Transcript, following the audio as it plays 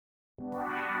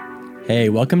Hey,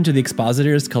 welcome to the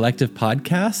Expositors Collective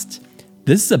podcast.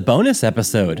 This is a bonus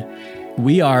episode.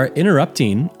 We are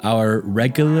interrupting our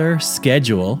regular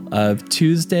schedule of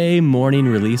Tuesday morning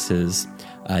releases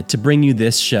to bring you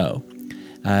this show.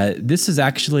 This is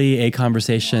actually a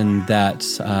conversation that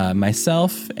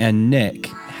myself and Nick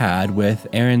had with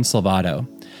Aaron Salvato.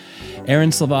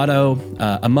 Aaron Salvato,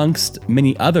 amongst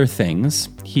many other things,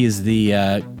 he is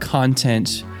the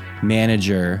content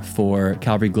manager for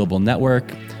Calvary Global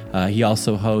Network. He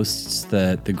also hosts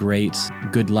the great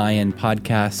Good Lion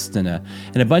podcast and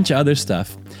a bunch of other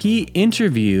stuff. He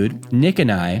interviewed Nick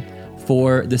and I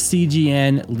for the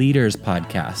CGN Leaders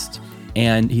podcast,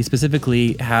 and he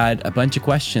specifically had a bunch of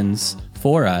questions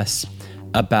for us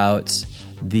about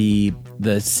the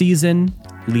season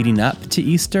leading up to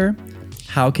Easter.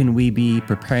 How can we be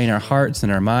preparing our hearts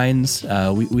and our minds?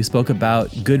 We spoke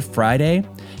about Good Friday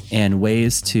and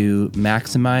ways to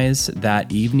maximize that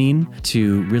evening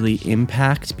to really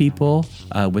impact people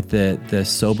with the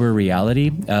sober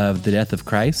reality of the death of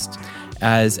Christ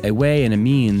as a way and a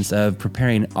means of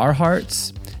preparing our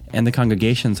hearts and the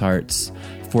congregation's hearts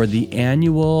for the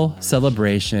annual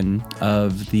celebration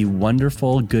of the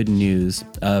wonderful good news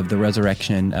of the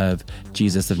resurrection of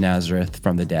Jesus of Nazareth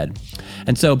from the dead.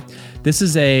 And so this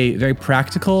is a very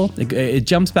practical, it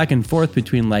jumps back and forth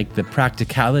between like the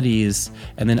practicalities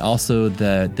and then also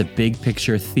the big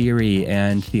picture theory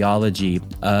and theology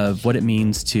of what it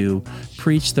means to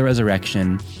preach the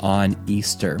resurrection on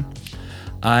Easter.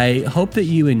 I hope that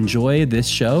you enjoy this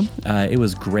show. It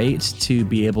was great to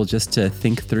be able just to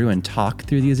think through and talk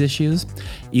through these issues.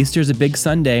 Easter's a big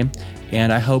Sunday,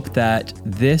 and I hope that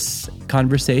this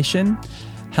conversation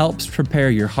helps prepare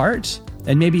your heart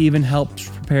and maybe even helps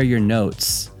prepare your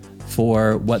notes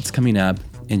for what's coming up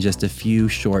in just a few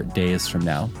short days from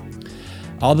now.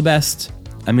 All the best.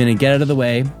 I'm going to get out of the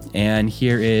way, and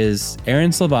here is Aaron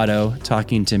Salvato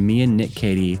talking to me and Nick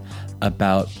Cady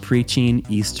about preaching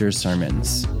Easter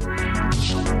sermons.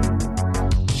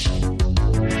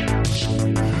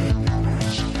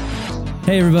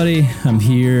 Hey everybody, I'm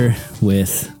here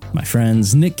with my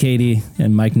friends Nick Cady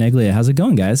and Mike Neglia. How's it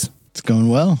going, guys? It's going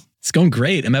well. It's going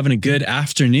great. I'm having a good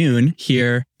afternoon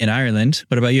here in Ireland.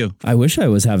 What about you? I wish I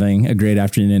was having a great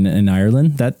afternoon in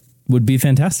Ireland. That would be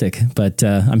fantastic. But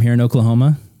I'm here in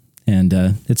Oklahoma, and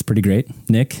it's pretty great.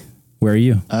 Nick, where are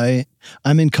you?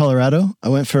 I'm in Colorado. I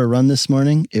went for a run this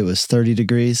morning. It was 30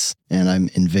 degrees, and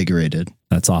I'm invigorated.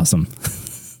 That's awesome.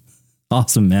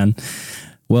 Awesome, man.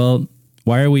 Well,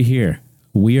 why are we here?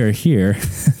 We are here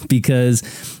because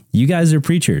you guys are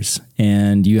preachers,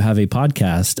 and you have a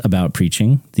podcast about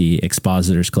preaching, the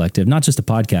Expositors Collective. Not just a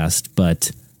podcast,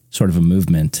 but sort of a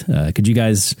movement. Could you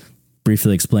guys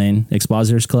briefly explain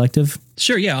Expositors Collective?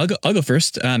 Sure. Yeah, I'll go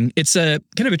first. It's a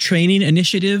kind of a training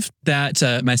initiative that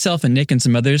myself and Nick and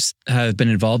some others have been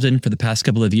involved in for the past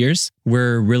couple of years.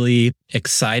 We're really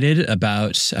excited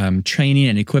about training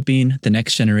and equipping the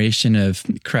next generation of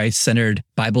Christ-centered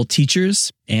Bible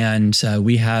teachers. And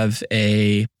we have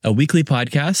a weekly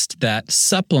podcast that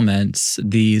supplements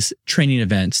these training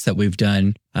events that we've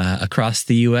done across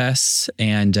the U.S.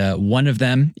 and one of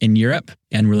them in Europe.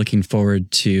 And we're looking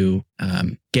forward to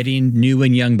getting new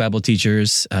and young Bible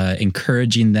teachers,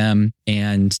 encouraging them,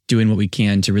 and doing what we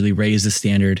can to really raise the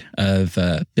standard of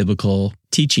biblical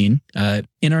teaching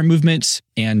in our movement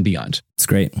and beyond. It's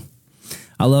great.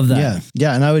 I love that.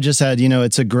 Yeah. And I would just add,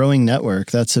 it's a growing network.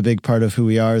 That's a big part of who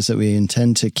we are, is that we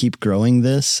intend to keep growing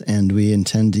this. And we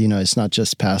intend, it's not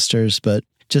just pastors, but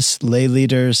just lay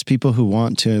leaders, people who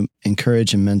want to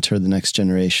encourage and mentor the next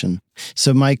generation.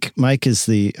 So Mike is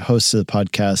the host of the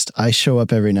podcast. I show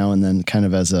up every now and then kind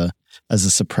of as a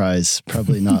surprise,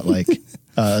 probably not like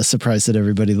a surprise that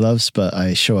everybody loves, but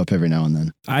I show up every now and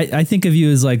then. I think of you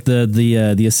as like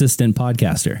the assistant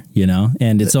podcaster,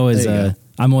 and it's always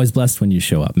I'm always blessed when you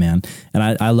show up, man. And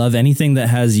I love anything that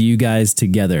has you guys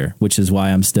together, which is why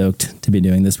I'm stoked to be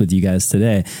doing this with you guys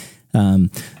today.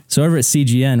 So over at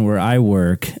CGN, where I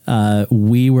work,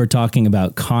 we were talking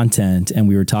about content, and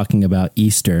we were talking about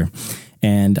Easter.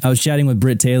 And I was chatting with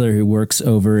Britt Taylor, who works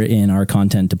over in our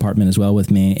content department as well with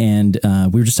me. And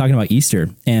we were just talking about Easter,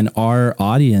 and our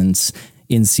audience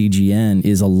in CGN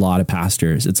is a lot of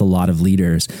pastors. It's a lot of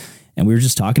leaders. And we were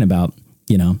just talking about,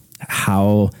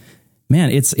 how,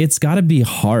 man, it's got to be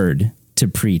hard to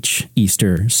preach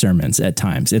Easter sermons at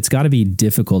times. It's got to be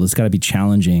difficult. It's got to be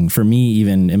challenging for me,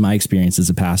 even in my experience as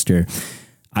a pastor.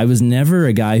 I was never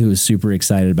a guy who was super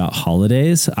excited about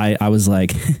holidays. I was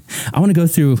like, I want to go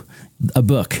through a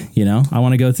book, I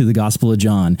want to go through the Gospel of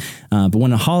John. But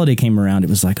when a holiday came around, it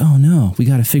was like, oh no, we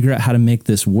got to figure out how to make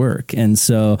this work. And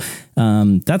so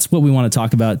that's what we want to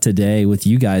talk about today with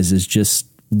you guys, is just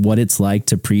what it's like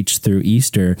to preach through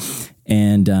Easter.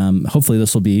 And hopefully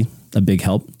this will be a big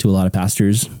help to a lot of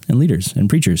pastors and leaders and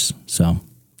preachers. So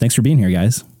thanks for being here,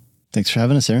 guys. Thanks for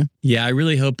having us, Aaron. Yeah, I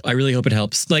really hope it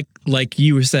helps. Like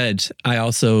you said, I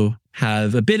also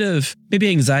have a bit of, maybe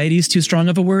anxiety is too strong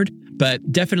of a word,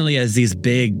 but definitely as these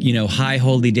big, high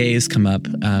holy days come up,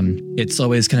 it's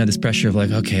always kind of this pressure of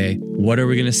like, okay, what are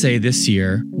we going to say this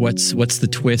year? What's the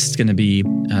twist going to be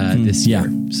this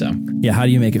year? So yeah, how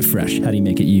do you make it fresh? How do you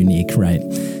make it unique? Right.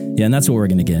 Yeah, and that's what we're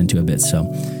going to get into a bit. So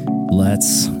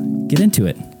let's get into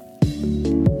it.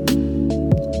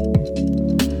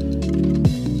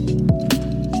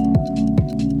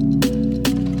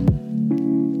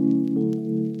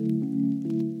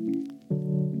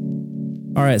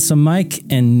 All right, so Mike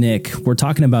and Nick, we're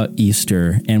talking about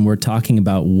Easter, and we're talking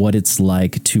about what it's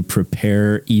like to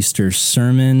prepare Easter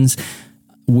sermons.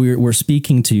 We're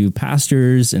speaking to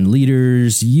pastors and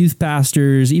leaders, youth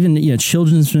pastors, even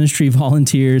children's ministry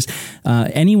volunteers,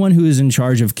 anyone who is in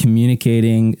charge of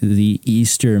communicating the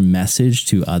Easter message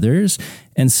to others.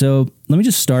 And so let me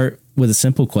just start with a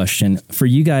simple question for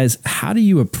you guys. How do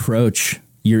you approach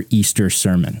your Easter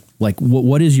sermon? Like,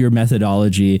 what is your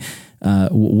methodology?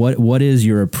 What is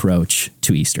your approach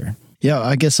to Easter? Yeah,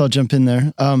 I guess I'll jump in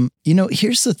there.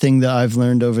 Here's the thing that I've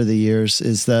learned over the years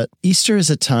is that Easter is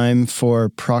a time for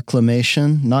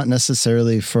proclamation, not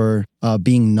necessarily for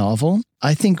being novel.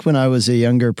 I think when I was a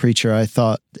younger preacher, I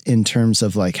thought in terms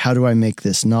of like, how do I make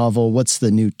this novel? What's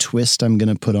the new twist I'm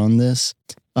going to put on this?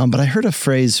 But I heard a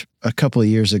phrase a couple of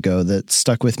years ago that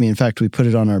stuck with me. In fact, we put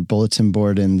it on our bulletin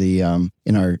board in the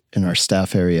in our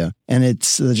staff area, and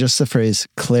it's just the phrase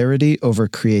 "clarity over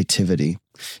creativity."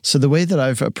 So the way that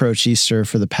I've approached Easter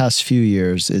for the past few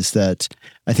years is that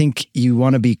I think you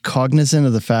want to be cognizant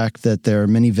of the fact that there are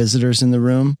many visitors in the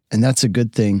room, and that's a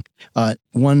good thing.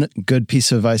 One good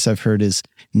piece of advice I've heard is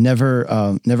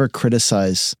never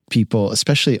criticize people,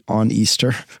 especially on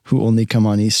Easter, who only come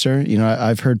on Easter.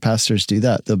 I've heard pastors do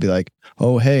that. They'll be like,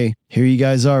 oh, hey, here you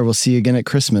guys are. We'll see you again at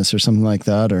Christmas or something like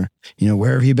that. Or,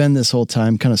 where have you been this whole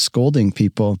time? Kind of scolding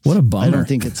people. What a bummer. I don't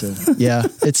think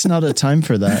it's not a time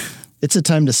for that. It's a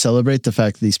time to celebrate the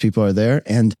fact that these people are there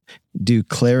and do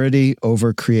clarity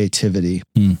over creativity.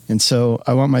 And so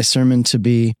I want my sermon to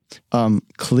be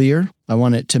clear. I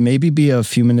want it to maybe be a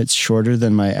few minutes shorter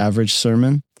than my average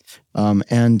sermon.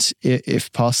 And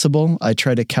if possible, I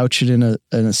try to couch it in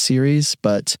a series,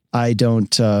 but I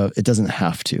don't, it doesn't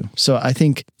have to. So I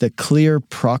think the clear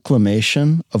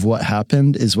proclamation of what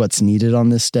happened is what's needed on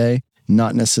this day,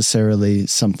 not necessarily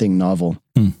something novel.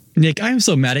 Nick, I'm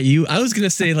so mad at you. I was going to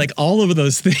say like all of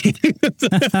those things.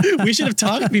 We should have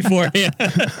talked before.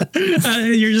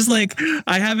 You're just like,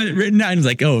 I haven't written down. It's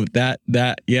like, oh, that,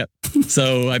 yep.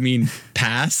 So, I mean,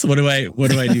 pass. What do I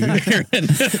do?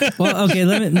 Well, okay.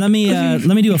 Let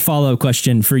me do a follow-up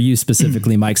question for you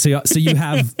specifically, Mike. So you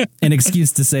have an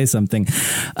excuse to say something.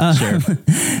 Sure.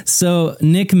 So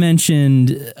Nick mentioned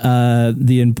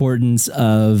the importance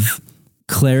of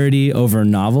clarity over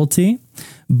novelty,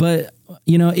 but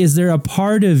is there a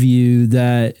part of you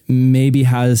that maybe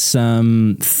has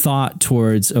some thought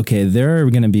towards, okay, there are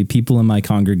going to be people in my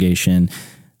congregation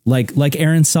like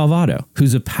Aaron Salvato,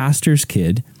 who's a pastor's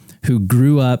kid who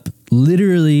grew up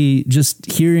literally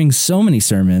just hearing so many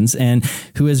sermons and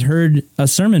who has heard a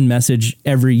sermon message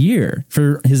every year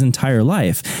for his entire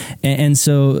life. And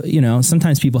so,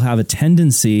 sometimes people have a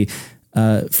tendency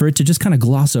for it to just kind of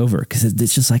gloss over because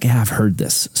it's just like, I've heard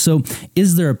this. So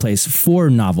is there a place for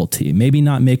novelty? Maybe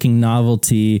not making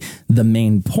novelty the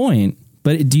main point,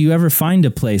 but do you ever find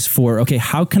a place for, okay,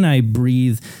 how can I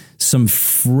breathe some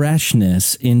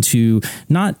freshness into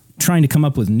not trying to come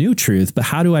up with new truth, but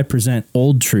how do I present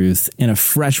old truth in a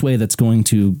fresh way that's going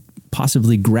to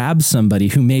possibly grab somebody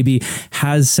who maybe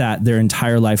has sat their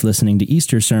entire life listening to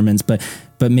Easter sermons, but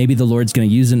maybe the Lord's going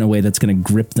to use it in a way that's going to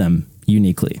grip them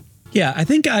uniquely? Yeah, I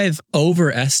think I've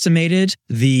overestimated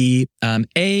the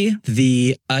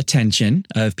attention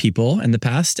of people in the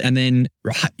past, and then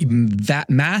that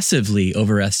massively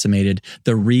overestimated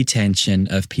the retention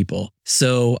of people.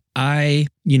 So I,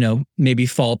 maybe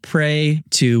fall prey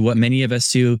to what many of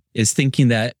us do, is thinking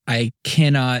that I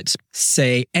cannot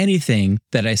say anything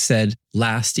that I said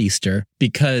last Easter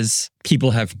because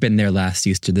people have been there last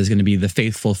Easter. There's going to be the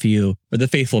faithful few or the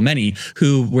faithful many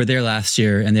who were there last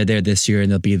year and they're there this year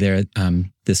and they'll be there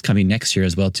this coming next year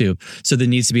as well too. So there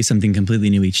needs to be something completely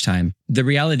new each time. The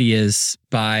reality is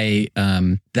by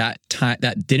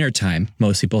that dinner time,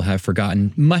 most people have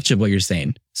forgotten much of what you're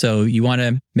saying. So you want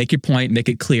to make your point, make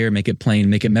it clear, make it plain,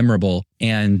 make it memorable.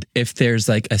 And if there's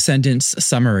like a sentence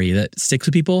summary that sticks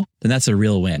with people, then that's a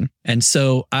real win. And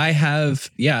so I have,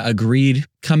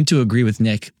 come to agree with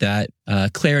Nick that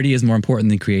clarity is more important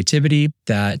than creativity,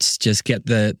 that just get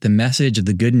the message of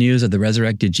the good news of the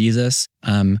resurrected Jesus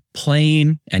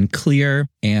plain and clear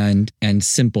and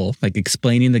simple, like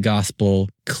explaining the gospel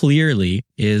clearly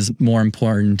is more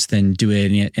important than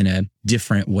doing it in a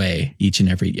different way each and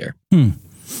every year.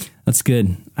 That's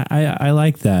good. I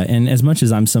like that. And as much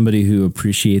as I'm somebody who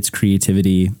appreciates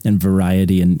creativity and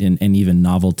variety and even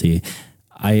novelty,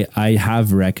 I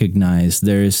have recognized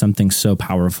there is something so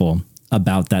powerful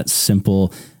about that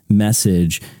simple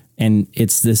message. And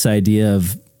it's this idea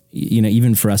of,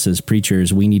 even for us as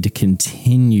preachers, we need to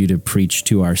continue to preach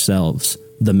to ourselves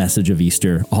the message of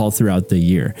Easter all throughout the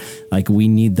year. Like we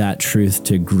need that truth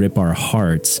to grip our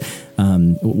hearts.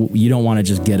 You don't want to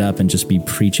just get up and just be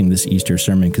preaching this Easter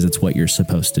sermon because it's what you're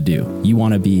supposed to do. You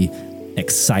want to be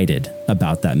excited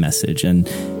about that message.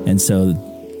 And so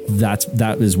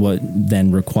that is what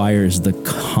then requires the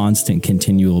constant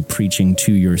continual preaching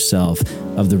to yourself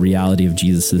of the reality of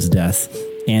Jesus's death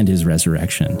and his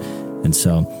resurrection. And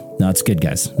so, no, it's good,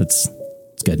 guys. It's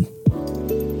good.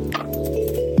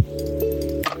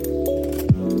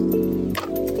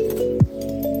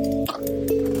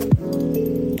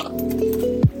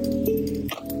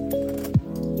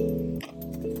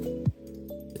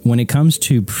 When it comes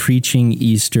to preaching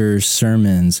Easter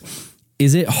sermons,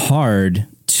 is it hard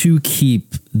to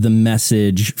keep the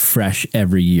message fresh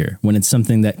every year when it's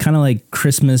something that kind of like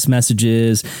Christmas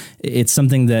messages, it's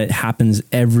something that happens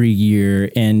every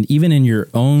year? And even in your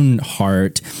own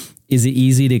heart, is it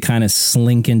easy to kind of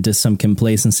slink into some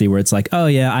complacency where it's like, oh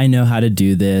yeah, I know how to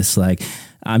do this. Like,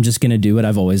 I'm just going to do what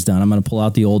I've always done. I'm going to pull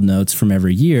out the old notes from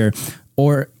every year.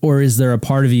 Or is there a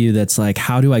part of you that's like,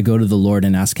 how do I go to the Lord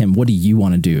and ask him, what do you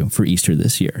want to do for Easter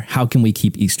this year? How can we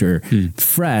keep Easter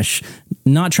fresh?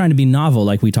 Not trying to be novel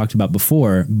like we talked about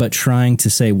before, but trying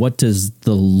to say, what does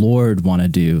the Lord want to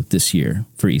do this year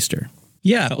for Easter?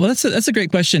 Yeah, well, that's a great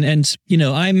question. And,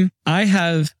 I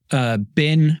have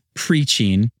been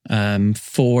preaching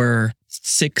for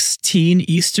 16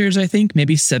 Easters, I think,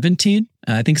 maybe 17.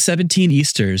 I think 17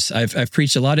 Easters. I've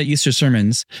preached a lot of Easter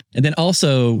sermons, and then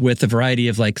also with a variety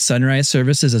of like sunrise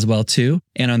services as well too.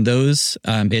 And on those,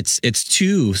 it's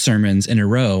 2 sermons in a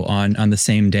row on the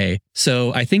same day.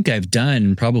 So I think I've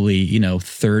done probably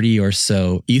 30 or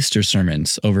so Easter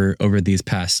sermons over these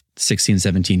past 16,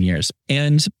 17 years.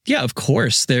 And yeah, of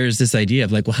course, there's this idea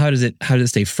of like, well, how does it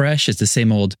stay fresh? It's the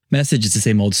same old message. It's the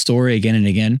same old story again and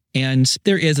again. And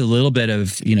there is a little bit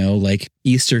of like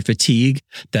Easter fatigue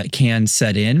that can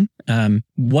set in.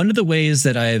 One of the ways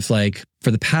that I've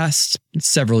for the past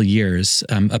several years,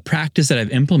 a practice that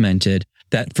I've implemented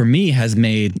that for me has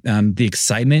made the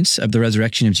excitement of the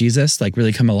resurrection of Jesus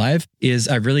really come alive is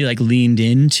I've really leaned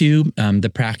into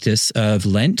the practice of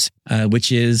Lent,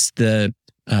 which is the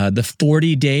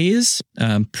 40 days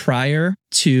prior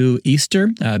to Easter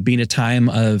being a time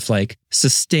of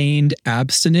sustained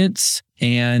abstinence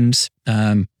and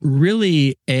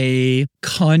really a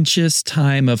conscious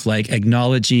time of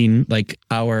acknowledging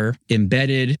our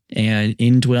embedded and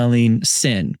indwelling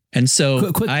sin. And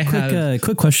so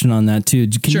quick question on that too.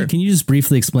 Sure. Can you just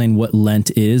briefly explain what Lent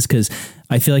is? Because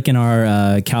I feel like in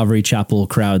our Calvary Chapel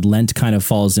crowd, Lent kind of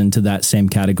falls into that same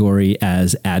category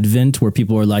as Advent, where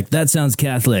people are like, "That sounds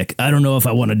Catholic. I don't know if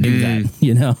I want to do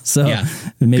that." So yeah,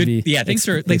 maybe thanks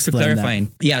for clarifying.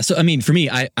 That. Yeah, so I mean, for me,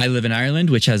 I live in Ireland,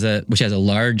 which has a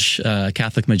large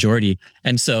Catholic majority,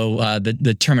 and so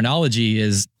the terminology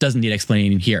doesn't need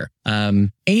explaining here.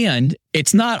 And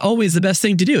it's not always the best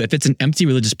thing to do. If it's an empty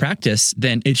religious practice,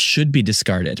 then it should be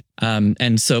discarded.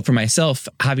 And so for myself,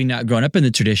 having not grown up in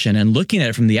the tradition and looking at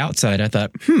it from the outside, I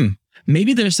thought,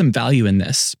 maybe there's some value in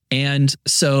this. And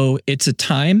so it's a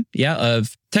time,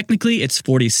 of technically it's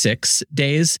 46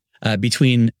 days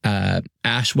between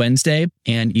Ash Wednesday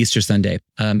and Easter Sunday.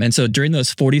 And so during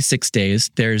those 46 days,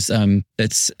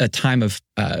 it's a time of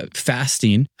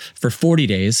fasting for 40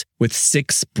 days with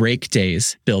 6 break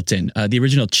days built in. The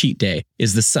original cheat day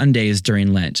is the Sundays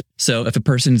during Lent. So if a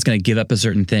person is going to give up a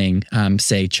certain thing,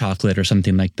 say chocolate or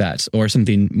something like that, or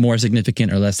something more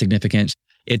significant or less significant,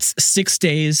 It's 6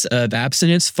 days of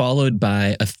abstinence followed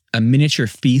by a miniature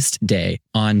feast day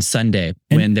on Sunday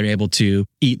when they're able to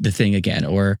eat the thing again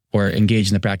or engage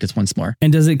in the practice once more.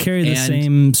 And does it carry the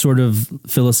same sort of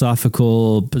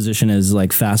philosophical position as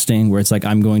like fasting, where it's like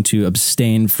I'm going to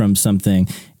abstain from something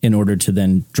in order to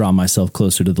then draw myself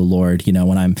closer to the Lord? You know,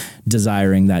 when I'm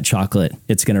desiring that chocolate,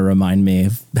 it's going to remind me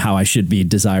of how I should be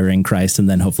desiring Christ, and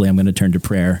then hopefully I'm going to turn to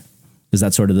prayer. Is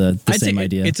that sort of the same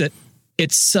idea?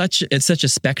 It's such a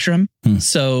spectrum.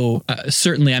 So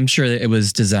certainly, I'm sure that it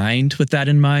was designed with that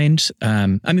in mind.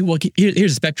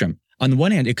 Here's a spectrum. On the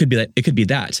one hand, it could be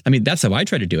that. I mean, that's how I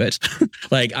try to do it.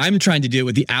 Like, I'm trying to do it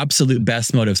with the absolute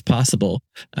best motives possible.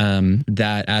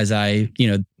 That as I,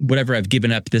 whatever I've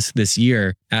given up this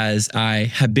year, as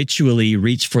I habitually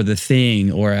reach for the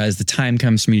thing, or as the time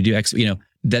comes for me to do X,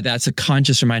 that's a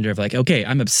conscious reminder of like, okay,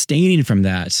 I'm abstaining from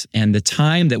that. And the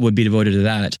time that would be devoted to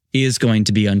that is going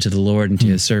to be unto the Lord and to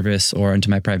his service or unto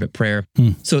my private prayer.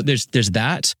 So there's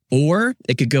that. Or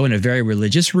it could go in a very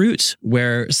religious route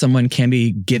where someone can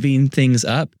be giving things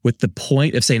up with the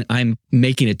point of saying, I'm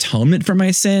making atonement for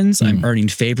my sins. I'm earning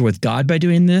favor with God by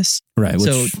doing this. Right.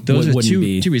 So those are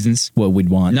two reasons. What we'd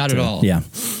want. Not at all. Yeah.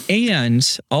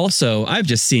 And also, I've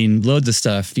just seen loads of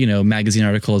stuff, magazine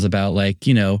articles about like,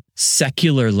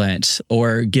 secular Lent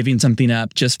or giving something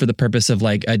up just for the purpose of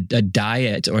like a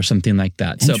diet or something like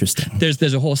that. So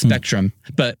there's a whole spectrum.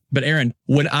 But Aaron,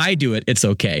 when I do it, it's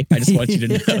okay. I just want you to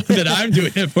know that I'm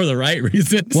doing it for the right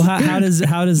reasons. Well, how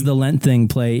does the Lent thing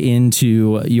play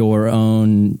into your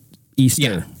own Easter?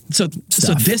 Yeah. So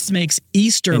this makes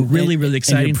Easter really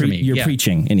exciting for me. You're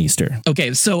preaching in Easter.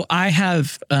 Okay, so I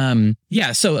have,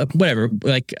 whatever.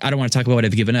 Like, I don't want to talk about what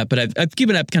I've given up, but I've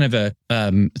given up kind of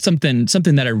a something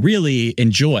that I really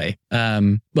enjoy,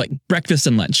 like breakfast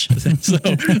and lunch. So,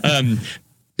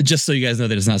 just so you guys know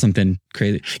that it's not something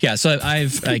crazy. Yeah. So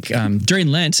I've during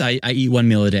Lent, I eat one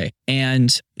meal a day,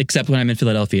 and except when I'm in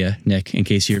Philadelphia, Nick, in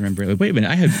case you remember. Like, wait a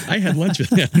minute, I had lunch with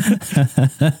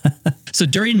him. So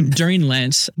during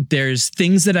Lent, there's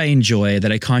things that I enjoy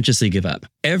that I consciously give up.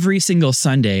 Every single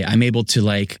Sunday, I'm able to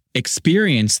like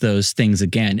experience those things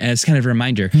again. And it's kind of a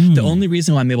reminder. The only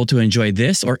reason why I'm able to enjoy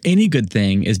this or any good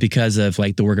thing is because of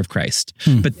like the work of Christ.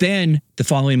 But then the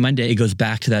following Monday, it goes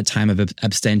back to that time of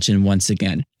abstention once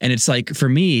again. And it's like, for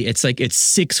me, it's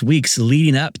 6 weeks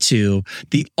leading up to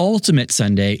the ultimate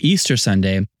Sunday, Easter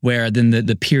Sunday, where then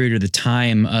the period or the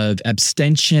time of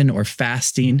abstention or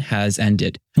fasting has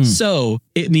ended. So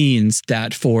it means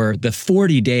that for the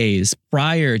 40 days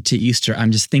prior to Easter,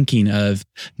 I'm just thinking of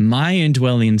my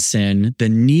indwelling sin, the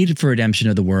need for redemption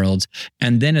of the world.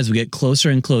 And then as we get closer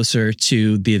and closer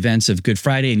to the events of Good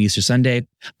Friday and Easter Sunday,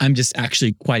 I'm just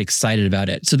actually quite excited about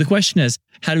it. So the question is,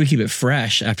 how do we keep it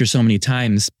fresh after so many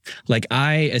times? Like,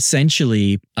 I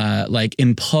essentially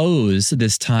impose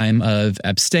this time of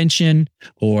abstention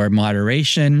or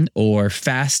moderation or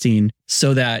fasting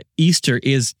so that Easter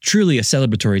is truly a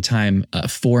celebratory time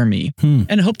for me.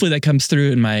 And hopefully that comes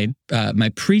through in my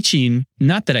preaching.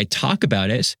 Not that I talk about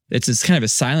it. It's kind of a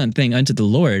silent thing unto the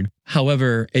Lord.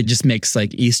 However, it just makes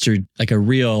like Easter like a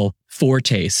real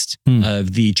foretaste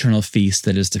of the eternal feast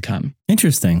that is to come.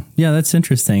 Interesting. Yeah, that's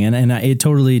interesting. And it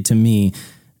totally, to me,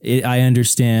 I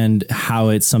understand how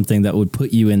it's something that would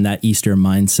put you in that Easter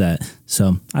mindset.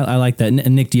 So I like that.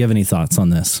 And Nick, do you have any thoughts on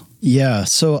this? Yeah.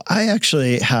 So I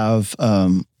actually have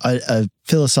a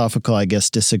philosophical, I guess,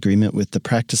 disagreement with the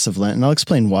practice of Lent. And I'll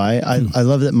explain why. I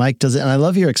love that Mike does it. And I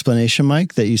love your explanation,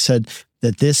 Mike, that you said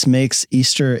that this makes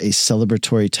Easter a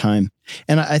celebratory time.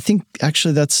 And I think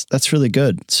actually that's really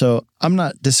good. So I'm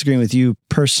not disagreeing with you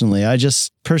personally. I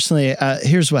just personally,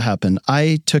 here's what happened.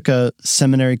 I took a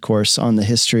seminary course on the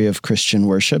history of Christian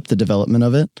worship, the development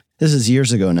of it. This is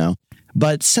years ago now.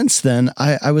 But since then,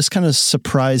 I was kind of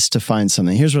surprised to find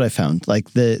something. Here's what I found.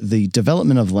 Like the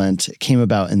development of Lent came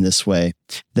about in this way,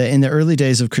 that in the early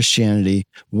days of Christianity,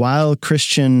 while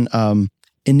Christian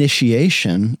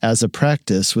initiation as a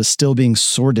practice was still being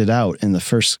sorted out in the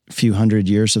first few hundred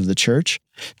years of the church,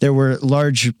 there were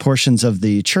large portions of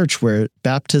the church where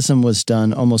baptism was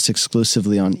done almost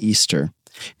exclusively on Easter.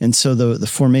 And so the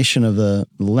formation of the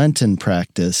Lenten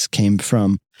practice came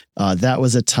from that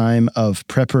was a time of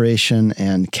preparation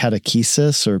and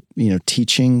catechesis, or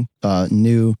teaching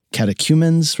new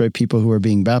catechumens, right? People who were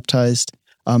being baptized.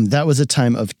 That was a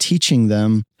time of teaching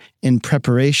them in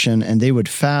preparation, and they would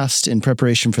fast in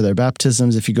preparation for their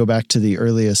baptisms. If you go back to the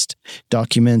earliest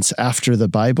documents after the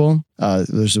Bible,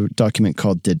 there's a document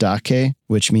called Didache,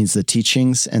 which means the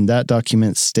teachings, and that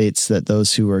document states that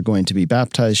those who are going to be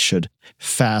baptized should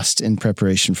fast in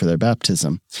preparation for their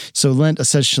baptism. So Lent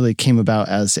essentially came about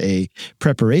as a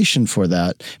preparation for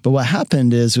that. But what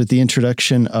happened is with the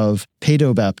introduction of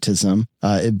paedobaptism,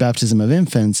 baptism of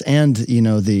infants, and,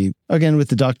 again, with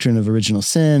the doctrine of original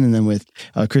sin, and then with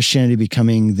Christianity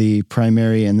becoming the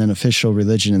primary and then official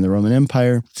religion in the Roman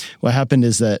Empire, what happened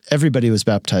is that everybody was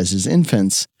baptized as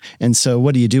infants. And so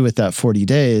what do you do with that 40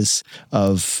 days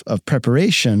of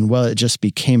preparation? Well, it just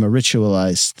became a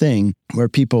ritualized thing where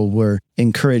people were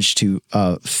encouraged to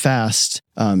fast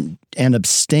and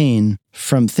abstain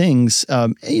from things,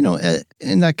 and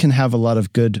that can have a lot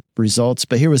of good results.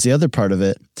 But here was the other part of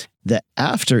it, that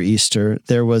after Easter,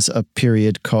 there was a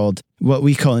period called what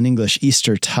we call in English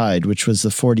Eastertide, which was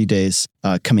the 40 days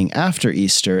coming after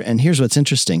Easter. And here's what's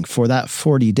interesting. For that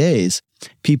 40 days,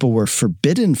 people were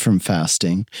forbidden from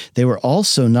fasting. They were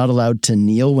also not allowed to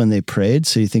kneel when they prayed.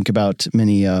 So you think about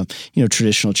many,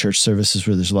 traditional church services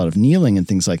where there's a lot of kneeling and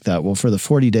things like that. Well, for the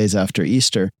 40 days after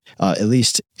Easter, at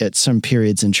least at some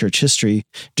periods in church history,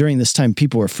 during this time,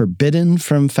 people were forbidden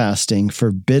from fasting,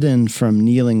 forbidden from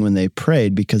kneeling when they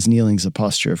prayed, because kneeling is a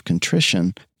posture of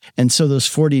contrition. And so those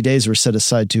 40 days were set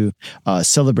aside to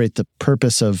celebrate the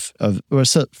purpose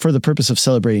for the purpose of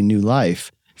celebrating new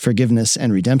life, forgiveness,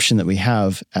 and redemption that we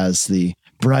have as the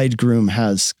bridegroom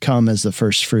has come as the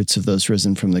first fruits of those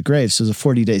risen from the grave. So it was a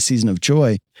 40-day season of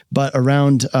joy. But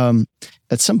around,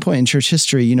 at some point in church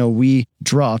history, we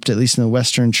dropped, at least in the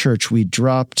Western church, we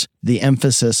dropped the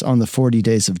emphasis on the 40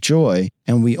 days of joy,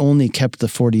 and we only kept the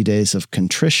 40 days of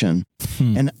contrition.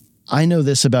 And I know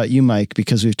this about you, Mike,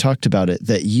 because we've talked about it,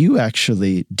 that you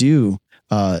actually do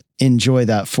enjoy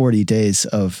that 40 days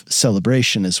of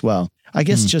celebration as well. I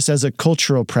guess just as a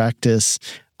cultural practice,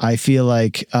 I feel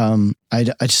like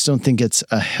I just don't think it's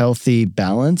a healthy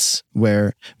balance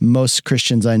where most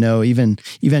Christians I know, even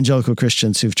evangelical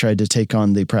Christians who've tried to take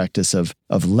on the practice of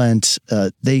Lent,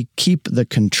 they keep the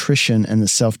contrition and the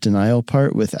self-denial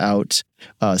part without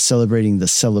celebrating the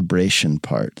celebration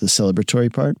part, the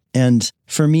celebratory part. And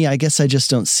for me, I guess I just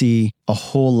don't see a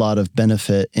whole lot of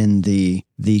benefit in the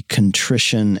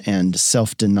contrition and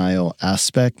self-denial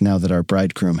aspect now that our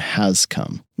bridegroom has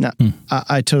come. Now,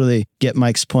 I totally get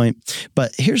Mike's point,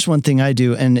 but here's one thing I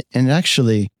do, and it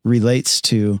actually relates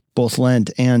to both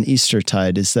Lent and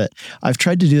Eastertide, is that I've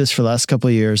tried to do this for the last couple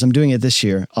of years. I'm doing it this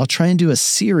year. I'll try and do a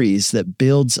series that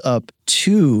builds up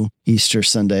to Easter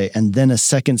Sunday, and then a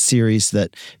second series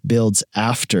that builds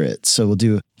after it. So we'll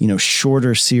do,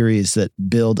 shorter series that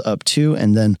build up to,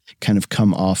 and then kind of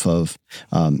come off of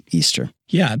Easter.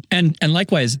 Yeah. And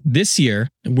likewise, this year,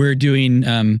 we're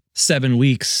doing 7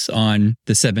 weeks on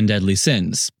the 7 deadly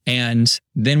sins. And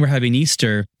then we're having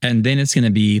Easter, and then it's going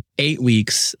to be 8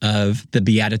 weeks of the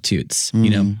Beatitudes,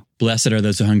 blessed are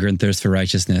those who hunger and thirst for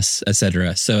righteousness,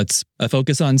 etc. So it's a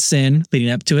focus on sin leading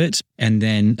up to it, and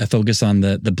then a focus on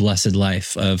the blessed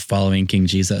life of following King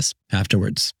Jesus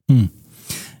afterwards. Yeah,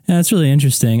 that's really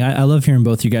interesting. I love hearing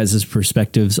both you guys'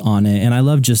 perspectives on it. And I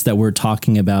love just that we're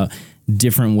talking about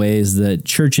different ways that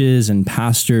churches and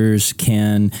pastors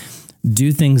can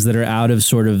do things that are out of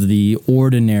sort of the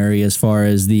ordinary as far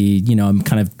as the,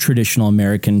 kind of traditional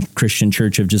American Christian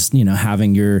church of just,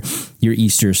 having your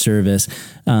Easter service.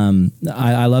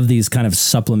 I love these kind of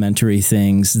supplementary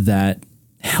things that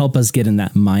help us get in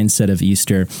that mindset of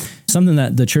Easter. Something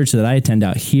that the church that I attend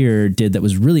out here did that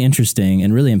was really interesting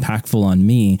and really impactful on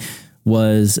me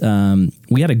was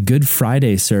we had a Good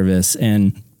Friday service,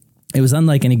 and it was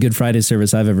unlike any Good Friday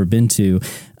service I've ever been to.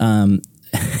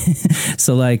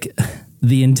 So like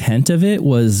the intent of it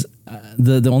was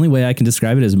the only way I can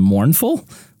describe it is mournful.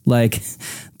 Like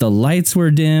the lights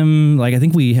were dim. Like I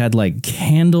think we had like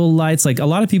candle lights. Like a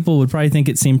lot of people would probably think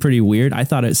it seemed pretty weird. I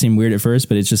thought it seemed weird at first,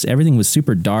 but it's just everything was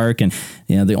super dark, and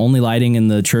the only lighting in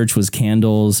the church was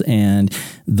candles, and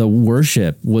the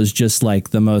worship was just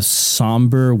like the most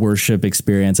somber worship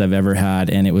experience I've ever had,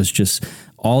 and it was just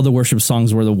all the worship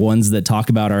songs were the ones that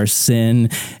talk about our sin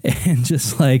and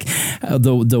just like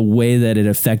the way that it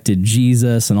affected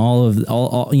Jesus and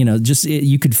all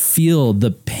you could feel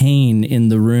the pain in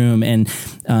the room. And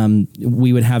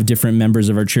we would have different members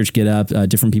of our church get up,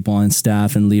 different people on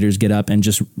staff and leaders get up and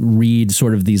just read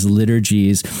sort of these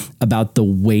liturgies about the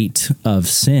weight of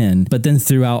sin. But then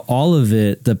throughout all of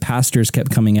it, the pastors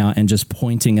kept coming out and just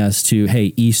pointing us to,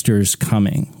 hey, Easter's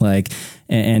coming.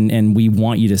 and we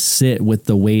want you to sit with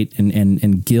the weight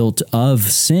and guilt of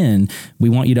sin. We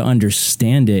want you to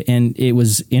understand it. And it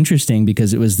was interesting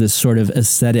because it was this sort of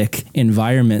ascetic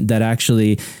environment that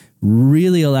actually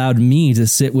really allowed me to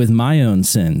sit with my own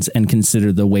sins and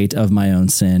consider the weight of my own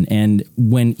sin. And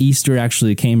when Easter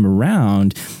actually came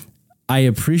around, I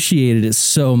appreciated it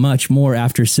so much more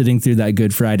after sitting through that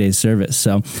Good Friday service.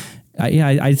 So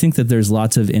I think that there's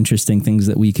lots of interesting things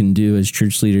that we can do as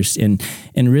church leaders. And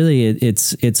really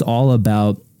it's all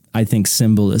about, I think,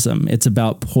 symbolism. It's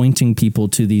about pointing people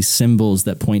to these symbols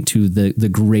that point to the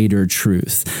greater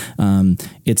truth.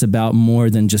 It's about more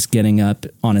than just getting up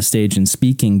on a stage and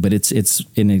speaking, but it's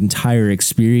an entire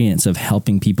experience of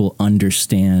helping people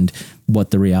understand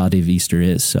what the reality of Easter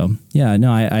is. So yeah,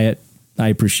 no, I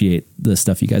appreciate the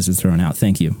stuff you guys are throwing out.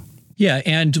 Thank you. Yeah,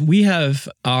 and we have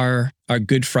our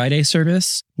Good Friday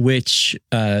service, which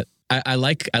I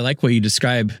like what you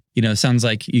describe. You know, it sounds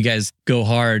like you guys go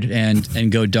hard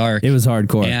and go dark. It was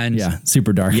hardcore, and yeah,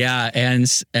 super dark. Yeah, and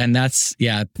that's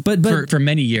but for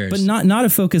many years. But not a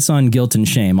focus on guilt and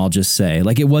shame. I'll just say,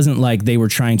 like, it wasn't like they were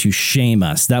trying to shame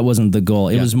us. That wasn't the goal.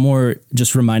 It was more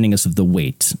just reminding us of the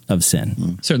weight of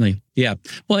sin. Certainly. Yeah.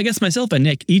 Well, I guess myself and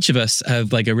Nick, each of us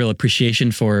have like a real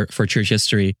appreciation for church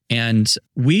history. And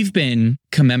we've been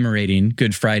commemorating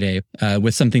Good Friday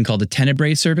with something called a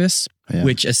Tenebrae service,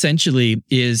 which essentially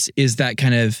is that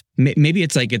kind of, maybe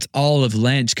it's like it's all of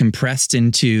Lent compressed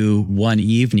into one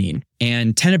evening.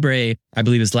 And Tenebrae, I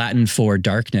believe, is Latin for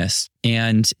darkness.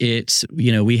 And it's,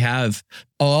 we have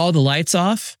all the lights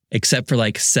off except for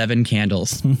like 7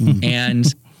 candles.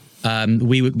 And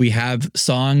we have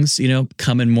songs,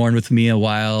 Come and Mourn with Me a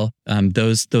While,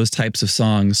 those types of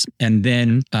songs. And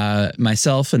then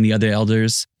myself and the other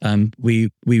elders, we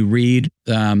read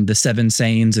the 7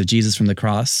 sayings of Jesus from the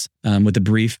cross with a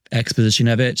brief exposition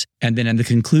of it. And then at the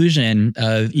conclusion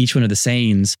of each one of the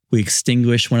sayings, we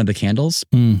extinguish one of the candles,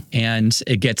 and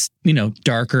it gets,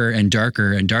 darker and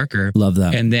darker and darker. Love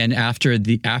that. And then after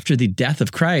the death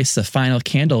of Christ, the final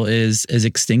candle is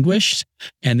extinguished.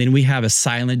 And then we have a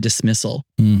silent dismissal,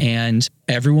 and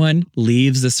everyone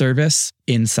leaves the service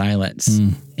in silence.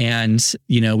 And,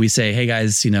 we say, hey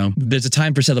guys, there's a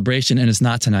time for celebration and it's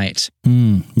not tonight.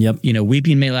 Yep.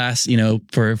 Weeping may last,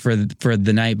 for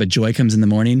the night, but joy comes in the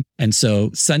morning. And so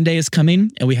Sunday is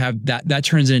coming and we have that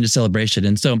turns it into celebration.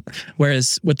 And so,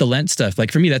 whereas with the Lent stuff,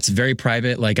 like for me, that's very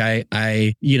private. Like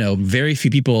I very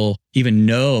few people even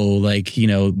know,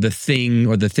 the thing,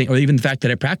 or even the fact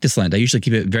that I practice Lent. I usually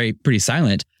keep it pretty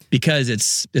silent, because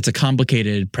it's a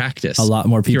complicated practice. A lot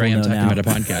more people Here I am know talking now. about a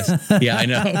podcast. Yeah, I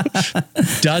know.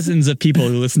 Dozens of people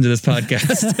who listen to this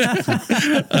podcast.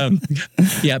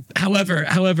 However,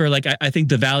 I think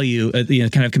the value,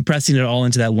 kind of compressing it all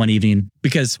into that one evening,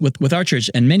 because with our church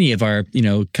and many of our,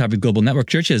 Calvary Global Network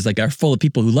churches, are full of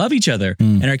people who love each other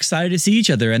and are excited to see each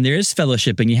other. And there is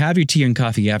fellowship, and you have your tea and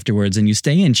coffee afterwards, and you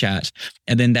stay in chat.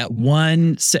 And then that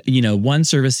one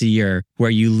service a year where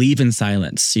you leave in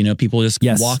silence, people just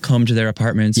walk home to their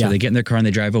apartments, or they get in their car and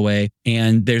they drive away,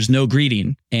 and there's no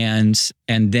greeting. And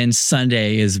then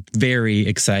Sunday is very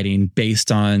exciting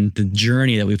based on the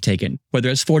journey that we've taken, whether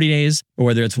it's 40 days or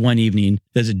whether it's one evening.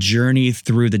 There's a journey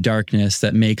through the darkness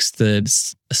that makes the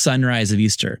sunrise of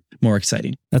Easter more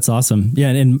exciting. That's awesome. Yeah.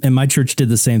 And my church did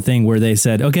the same thing, where they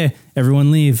said, okay,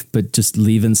 everyone leave, but just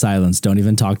leave in silence. Don't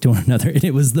even talk to one another. And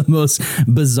it was the most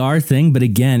bizarre thing. But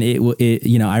again,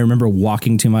 I remember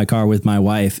walking to my car with my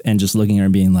wife and just looking at her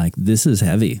and being like, this is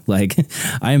heavy. Like,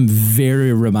 I am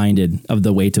very reminded of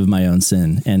the weight of my own sin.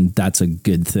 And that's a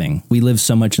good thing. We live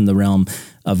so much in the realm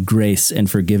of grace and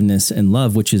forgiveness and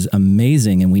love, which is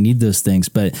amazing. And we need those things.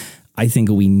 But I think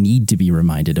we need to be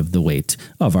reminded of the weight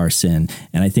of our sin.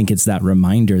 And I think it's that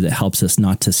reminder that helps us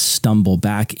not to stumble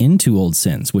back into old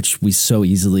sins, which we so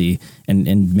easily,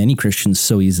 and many Christians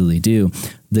so easily do.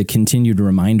 The continued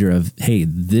reminder of, hey,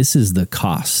 this is the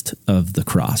cost of the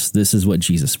cross. This is what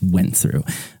Jesus went through.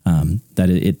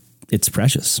 That it's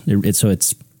precious.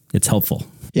 It's helpful.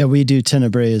 Yeah, we do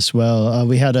Tenebrae as well.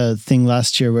 We had a thing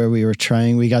last year where we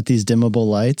got these dimmable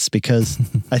lights, because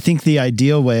I think the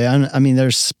ideal way, I mean,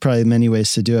 there's probably many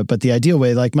ways to do it, but the ideal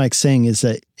way, like Mike's saying, is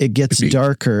that it gets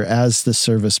darker as the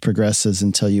service progresses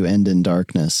until you end in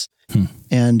darkness.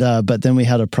 And, but then we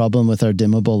had a problem with our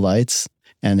dimmable lights,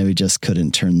 and we just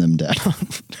couldn't turn them down.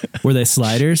 Were they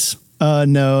sliders?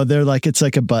 No, it's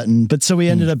like a button. But so we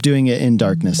ended up doing it in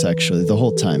darkness, actually, the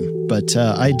whole time. But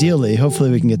ideally,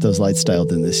 hopefully we can get those lights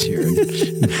dialed in this year.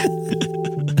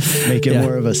 Make it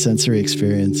more of a sensory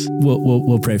experience.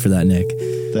 We'll pray for that, Nick.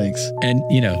 Thanks. And,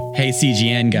 hey,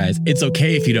 CGN guys, it's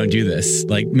okay if you don't do this.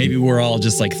 Like, maybe we're all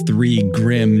just like three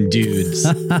grim dudes.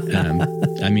 I don't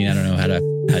know how to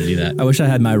do that. I wish I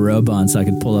had my robe on so I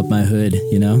could pull up my hood,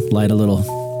 light a little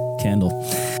candle.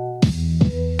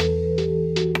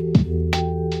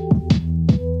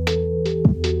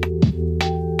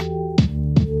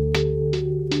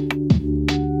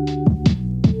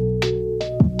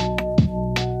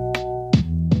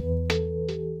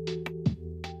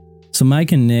 So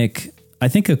Mike and Nick, I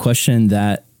think a question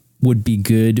that would be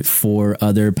good for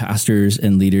other pastors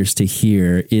and leaders to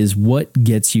hear is what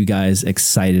gets you guys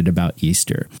excited about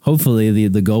Easter? Hopefully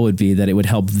the goal would be that it would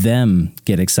help them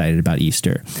get excited about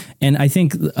Easter. And I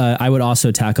think I would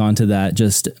also tack onto that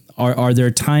just, are there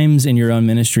times in your own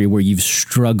ministry where you've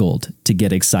struggled to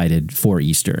get excited for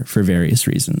Easter for various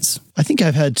reasons? I think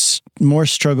I've had more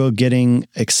struggle getting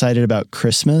excited about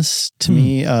Christmas. To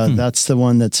me, that's the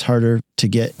one that's harder to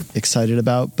get excited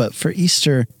about. But for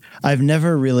Easter, I've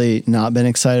never really not been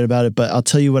excited about it, but I'll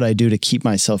tell you what I do to keep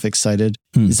myself excited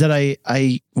is that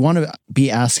I want to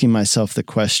be asking myself the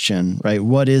question, right?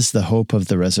 What is the hope of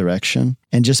the resurrection?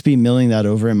 And just be milling that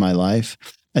over in my life.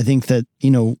 I think that,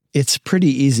 it's pretty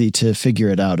easy to figure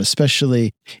it out,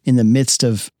 especially in the midst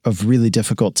of really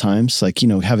difficult times, like,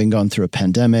 having gone through a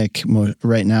pandemic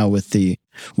right now with the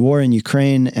war in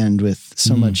Ukraine and with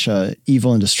so much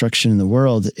evil and destruction in the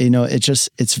world.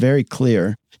 It's very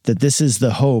clear that this is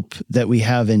the hope that we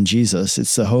have in Jesus.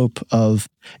 It's the hope of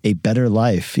a better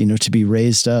life, to be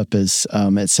raised up, as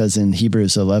it says in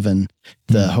Hebrews 11,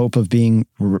 the hope of being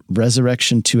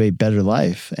resurrection to a better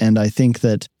life. And I think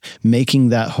that making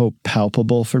that hope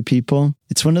palpable for people,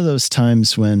 it's one of those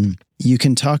times when you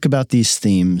can talk about these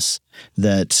themes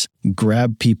that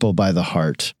grab people by the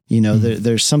heart.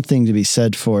 There's something to be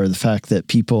said for the fact that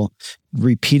people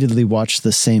repeatedly watch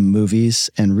the same movies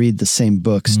and read the same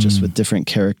books just with different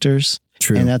characters.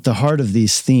 True. And at the heart of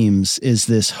these themes is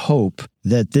this hope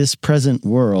that this present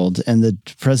world and the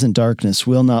present darkness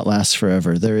will not last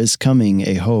forever. There is coming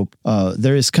a hope.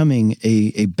 There is coming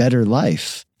a better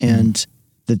life. And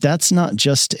that's not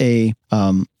just a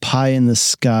pie in the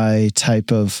sky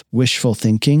type of wishful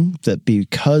thinking, that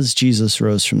because Jesus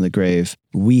rose from the grave,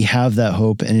 we have that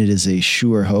hope and it is a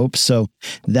sure hope. So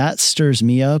that stirs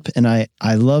me up, and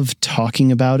I love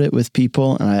talking about it with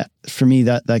people. And for me,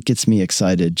 that gets me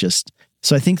excited.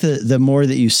 So I think that the more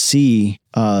that you see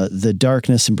the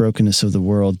darkness and brokenness of the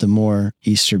world, the more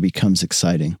Easter becomes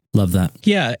exciting. Love that.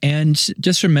 Yeah. And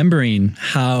just remembering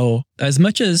how, as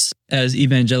much as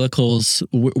evangelicals,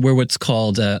 we're what's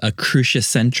called a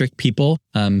cruciacentric people,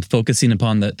 focusing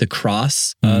upon the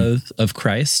cross of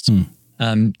Christ,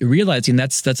 realizing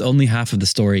that's only half of the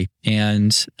story.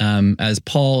 And as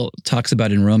Paul talks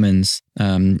about in Romans,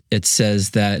 it says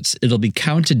that it'll be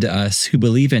counted to us who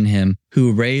believe in him,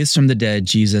 who raised from the dead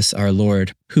Jesus our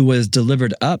Lord, who was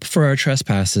delivered up for our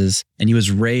trespasses, and he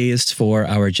was raised for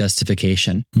our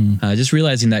justification. Just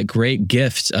realizing that great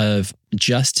gift of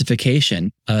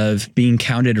justification, of being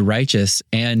counted righteous,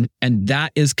 and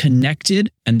that is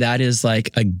connected, and that is like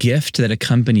a gift that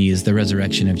accompanies the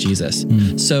resurrection of Jesus.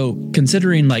 So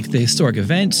considering like the historic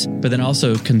event, but then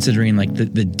also considering like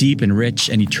the deep and rich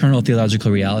and eternal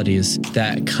theological realities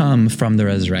that come from the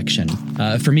resurrection.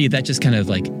 For me, that just kind of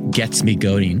like gets me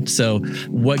going. So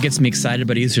what gets me excited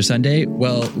about Easter Sunday?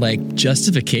 Well, like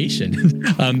justification.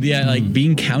 Like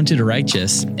being counted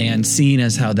righteous and seen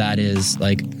as how that is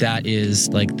like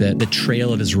the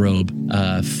trail of his robe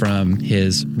from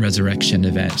his resurrection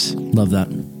event. Love that.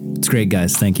 It's great,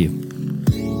 guys. Thank you.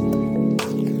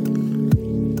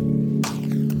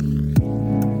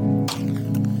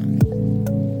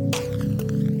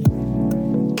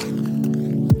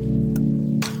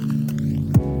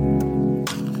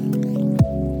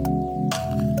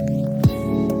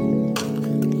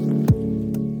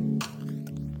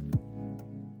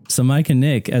 So Mike and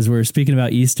Nick, as we're speaking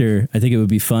about Easter, I think it would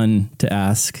be fun to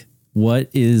ask, what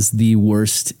is the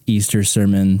worst Easter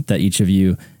sermon that each of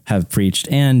you have preached?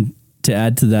 And to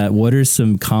add to that, what are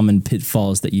some common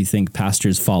pitfalls that you think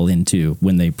pastors fall into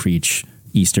when they preach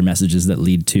Easter messages that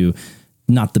lead to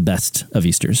not the best of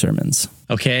Easter sermons?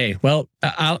 Okay, well,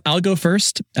 I'll go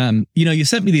first. You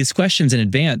sent me these questions in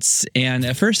advance, and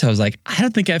at first I was like, I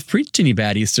don't think I've preached any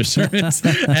bad Easter sermons.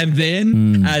 And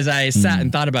then as I sat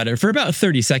and thought about it for about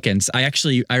 30 seconds, I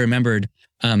remembered,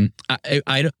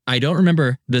 I don't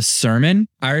remember the sermon.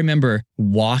 I remember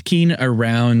walking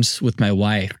around with my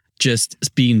wife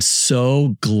just being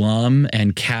so glum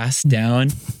and cast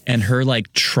down, and her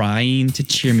like trying to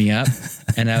cheer me up.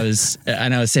 And I was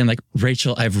saying like,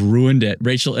 Rachel, I've ruined it.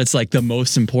 Rachel, it's like the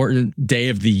most important day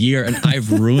of the year and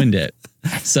I've ruined it.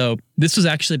 So this was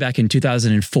actually back in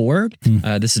 2004.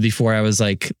 This is before I was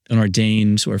like an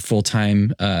ordained or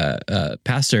full-time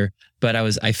pastor. But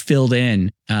I filled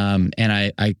in, and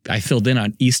I filled in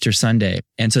on Easter Sunday.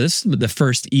 And so this is the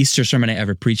first Easter sermon I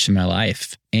ever preached in my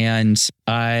life. And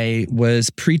I was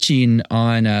preaching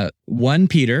on 1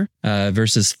 Peter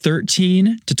verses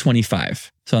 13 to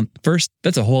 25. So first,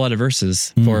 that's a whole lot of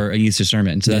verses for an Easter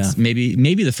sermon. So that's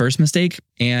maybe the first mistake.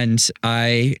 And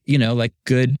I, like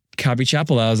good Calvary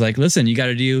Chapel, I was like, listen, you got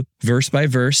to do verse by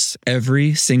verse,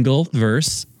 every single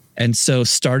verse. And so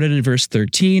started in verse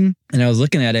 13, and I was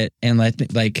looking at it, and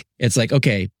like it's like,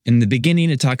 okay, in the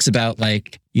beginning it talks about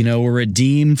like, we're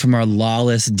redeemed from our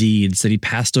lawless deeds that he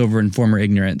passed over in former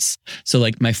ignorance. So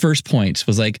like my first point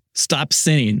was like, stop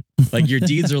sinning. Like your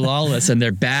deeds are lawless and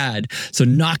they're bad. So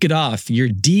knock it off. Your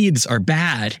deeds are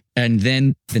bad. And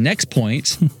then the next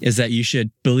point is that you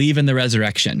should believe in the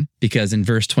resurrection, because in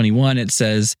verse 21, it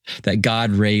says that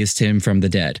God raised him from the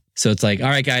dead. So it's like, all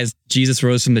right, guys, Jesus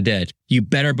rose from the dead. You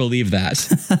better believe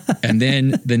that. And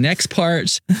then the next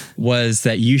part was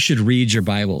that you should read your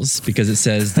Bibles, because it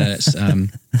says that,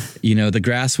 the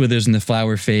grass withers and the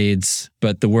flower fades,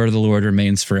 but the word of the Lord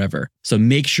remains forever. So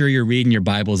make sure you're reading your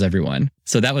Bibles, everyone.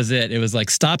 So that was it. It was like,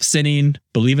 stop sinning,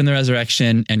 believe in the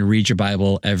resurrection, and read your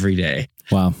Bible every day.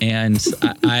 Wow. And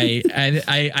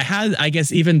I had, I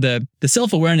guess, even the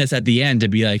self-awareness at the end to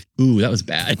be like, ooh, that was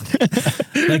bad.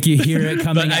 Like you hear it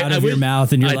coming out of your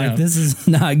mouth and you're like, this is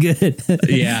not good.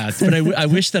 Yeah. But I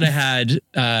wish that I had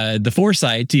the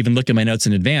foresight to even look at my notes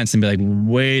in advance and be like,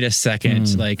 wait a second.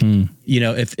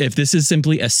 If this is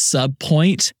simply a sub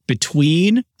point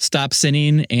between stop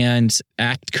sinning and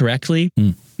act correctly,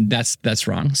 that's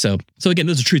wrong. So again,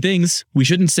 those are true things. We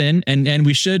shouldn't sin and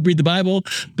we should read the Bible,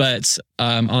 but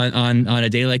on a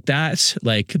day like that,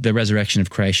 like the resurrection of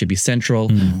Christ should be central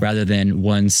rather than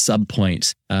one sub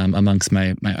point amongst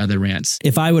my other rants.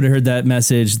 If I would have heard that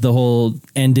message, the whole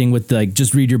ending with like,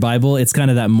 just read your Bible, it's kind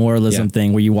of that moralism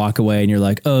thing where you walk away and you're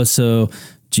like, oh, so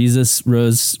Jesus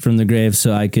rose from the grave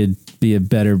so I could be a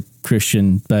better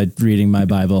Christian by reading my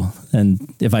Bible.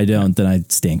 And if I don't, then I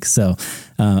stink. So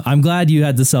I'm glad you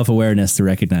had the self-awareness to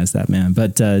recognize that, man.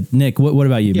 But Nick, what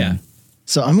about you, man?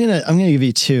 So I'm gonna give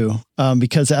you two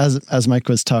because as Mike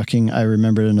was talking, I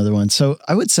remembered another one. So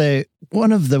I would say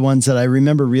one of the ones that I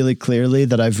remember really clearly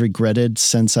that I've regretted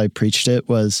since I preached it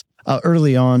was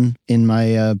early on in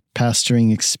my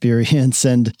pastoring experience,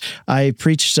 and I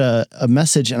preached a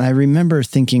message, and I remember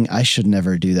thinking I should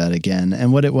never do that again.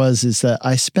 And what it was is that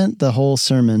I spent the whole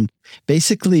sermon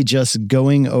basically just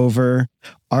going over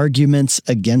arguments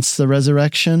against the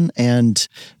resurrection and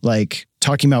like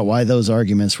talking about why those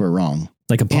arguments were wrong.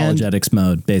 Like apologetics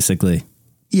mode, basically.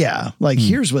 Yeah. Like,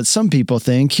 here's what some people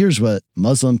think. Here's what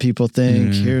Muslim people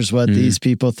think. Here's what these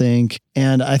people think.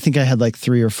 And I think I had like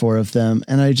 3 or 4 of them.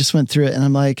 And I just went through it. And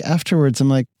I'm like, afterwards, I'm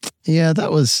like, yeah,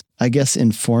 that was, I guess,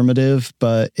 informative,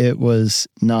 but it was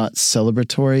not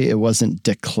celebratory. It wasn't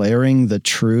declaring the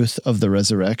truth of the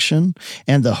resurrection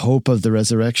and the hope of the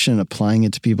resurrection, applying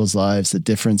it to people's lives, the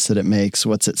difference that it makes,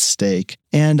 what's at stake.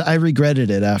 And I regretted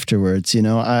it afterwards.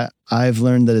 I've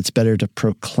learned that it's better to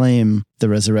proclaim the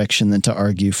resurrection than to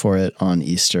argue for it on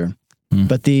Easter.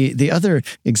 But the other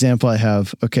example I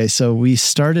have, okay, so we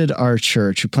started our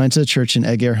church. We planted a church in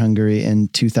Eger, Hungary in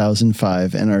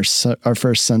 2005, and our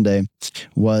first Sunday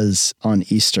was on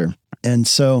Easter. And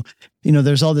so,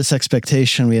 there's all this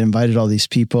expectation. We had invited all these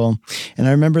people. And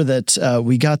I remember that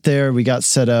we got there, we got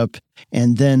set up,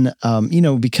 and then,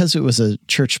 because it was a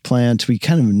church plant, we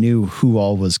kind of knew who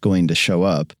all was going to show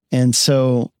up. And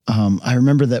so I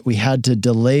remember that we had to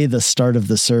delay the start of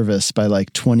the service by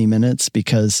like 20 minutes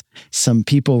because some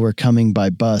people were coming by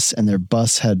bus and their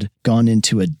bus had gone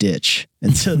into a ditch.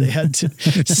 And so they had to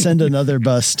send another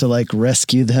bus to like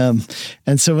rescue them.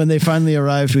 And so when they finally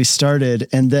arrived, we started.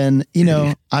 And then,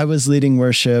 I was leading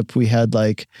worship. We had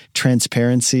like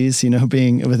transparencies,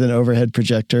 being with an overhead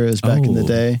projector. It was back in the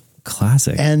day.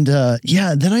 Classic. And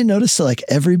then I noticed that like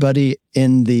everybody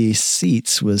in the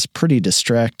seats was pretty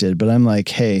distracted, but I'm like,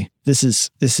 hey, this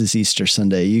is Easter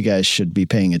Sunday. You guys should be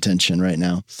paying attention right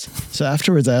now. So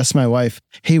afterwards I asked my wife,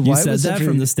 hey, why was that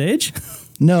from the stage?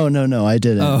 No, I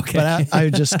didn't. Oh, okay. But I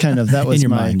just kind of, that was In your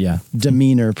my mind, yeah.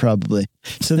 demeanor probably.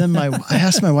 So then I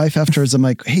asked my wife afterwards, I'm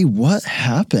like, hey, what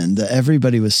happened that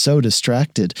everybody was so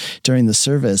distracted during the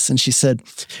service? And she said,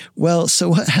 well, so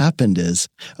what happened is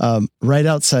right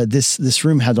outside this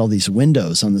room had all these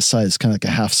windows on the side. It's kind of like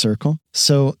a half circle.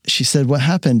 So she said, what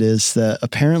happened is that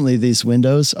apparently these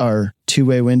windows are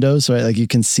two-way windows, right? Like you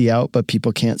can see out, but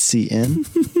people can't see in.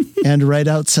 And right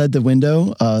outside the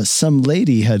window, some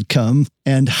lady had come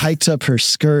and hiked up her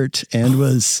skirt and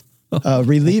was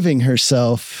relieving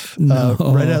herself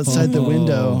right outside the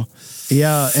window.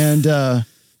 Yeah. And and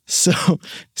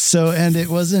it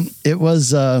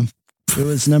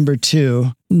was number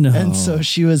 2. No. And so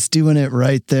she was doing it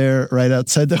right there, right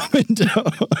outside the window.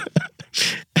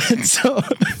 And so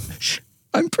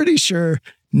I'm pretty sure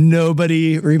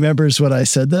nobody remembers what I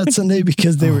said that Sunday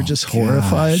because they were just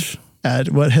horrified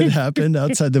at what had happened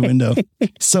outside the window.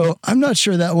 So I'm not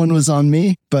sure that one was on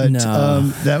me, but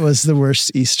that was the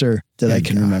worst Easter that I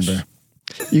can remember.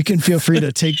 You can feel free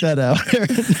to take that out.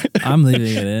 I'm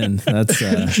leaving it in.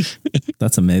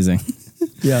 That's amazing.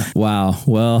 Yeah. Wow.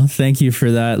 Well, thank you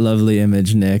for that lovely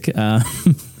image, Nick. I'm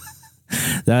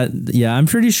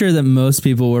pretty sure that most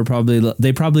people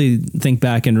they probably think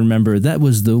back and remember that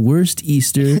was the worst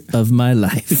Easter of my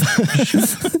life.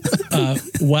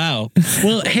 Wow.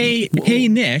 Well, hey,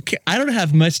 Nick, I don't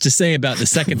have much to say about the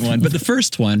second one, but the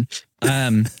first one,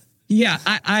 I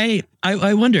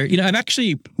wonder, I'm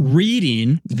actually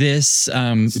reading this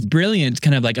brilliant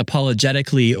kind of like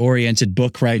apologetically oriented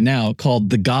book right now called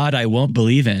The God I Won't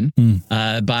Believe In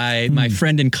by my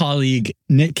friend and colleague,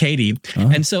 Nick Cady.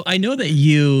 And so I know that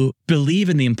you believe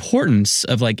in the importance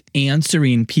of like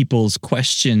answering people's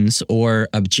questions or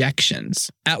objections.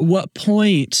 At what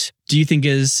point do you think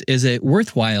is it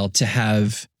worthwhile to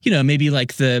have, maybe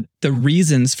like the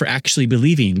reasons for actually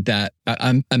believing that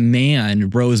a man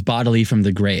rose bodily from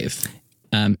the grave?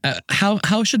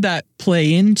 How should that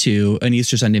play into an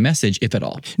Easter Sunday message, if at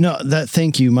all? No,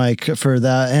 thank you, Mike, for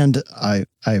that. And I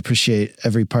appreciate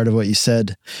every part of what you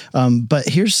said. But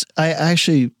I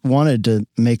actually wanted to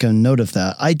make a note of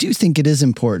that. I do think it is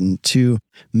important to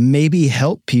maybe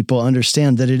help people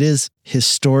understand that it is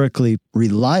historically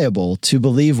reliable to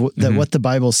believe that what the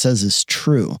Bible says is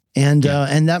true. And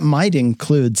that might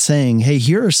include saying, hey,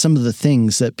 here are some of the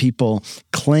things that people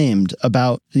claimed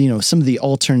about, some of the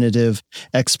alternative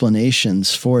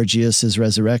explanations for Jesus'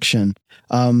 resurrection.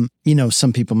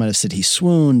 Some people might have said he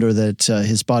swooned or that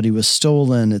his body was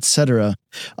stolen, etc.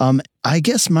 I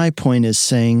guess my point is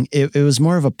saying it was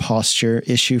more of a posture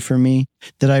issue for me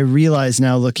that I realize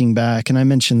now looking back, and I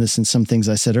mentioned this in some things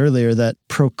I said earlier, that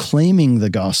proclaiming the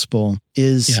gospel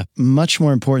is much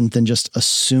more important than just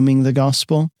assuming the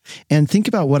gospel. And think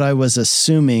about what I was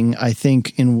assuming, I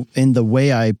think, in the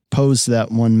way I posed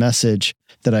that one message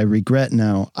that I regret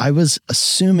now. I was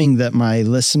assuming that my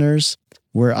listeners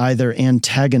were either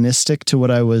antagonistic to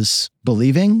what I was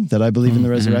believing, that I believe in the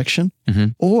resurrection,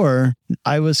 or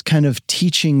I was kind of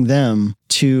teaching them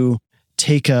to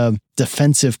take a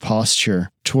defensive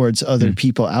posture towards other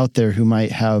people out there who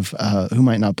might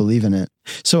not believe in it.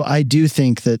 So I do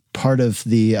think that part of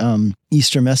the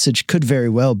Easter message could very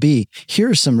well be, here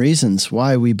are some reasons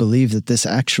why we believe that this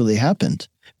actually happened.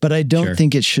 But I don't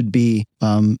think it should be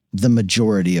the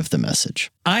majority of the message.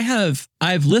 I've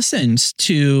listened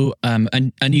to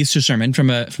an Easter sermon from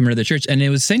another church, and it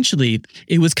was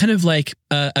kind of like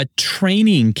a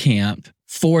training camp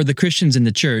for the Christians in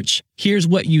the church. Here's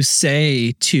what you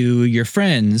say to your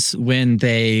friends when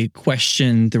they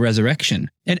question the resurrection.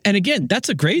 And again, that's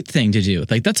a great thing to do.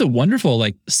 Like, that's a wonderful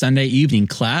like Sunday evening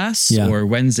class or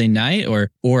Wednesday night or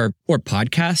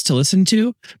podcast to listen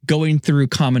to, going through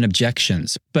common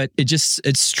objections. But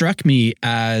it struck me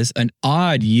as an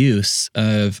odd use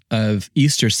of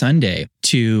Easter Sunday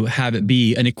to have it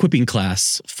be an equipping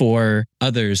class for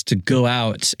others to go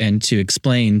out and to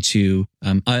explain to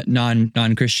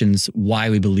non-Christians why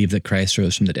we believe that Christ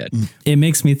rose from the dead. It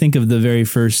makes me think of the very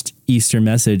first Easter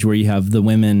message where you have the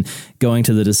women going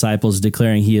to the disciples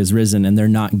declaring he is risen, and they're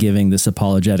not giving this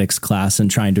apologetics class and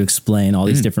trying to explain all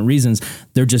these different reasons.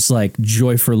 They're just like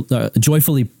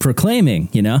joyfully proclaiming,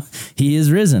 he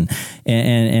is risen.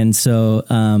 And so,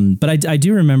 but I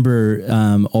do remember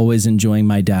always enjoying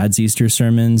my dad's Easter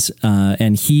sermons,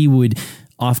 and he would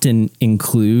often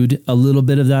include a little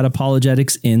bit of that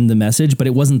apologetics in the message, but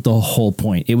it wasn't the whole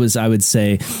point. It was, I would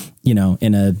say, in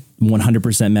a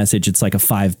 100% message, it's like a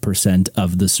 5%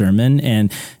 of the sermon.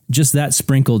 And just that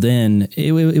sprinkled in,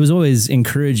 it was always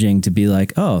encouraging to be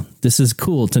like, oh, this is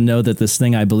cool to know that this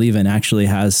thing I believe in actually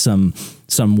has some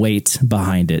weight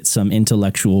behind it, some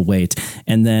intellectual weight.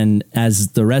 And then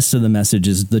as the rest of the message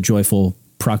is the joyful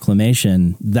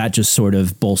proclamation, that just sort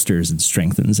of bolsters and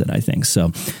strengthens it, I think.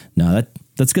 So no,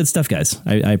 that's good stuff, guys.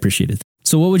 I appreciate it.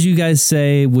 So what would you guys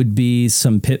say would be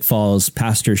some pitfalls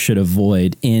pastors should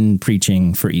avoid in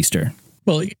preaching for Easter?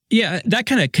 Well, yeah, that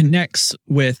kind of connects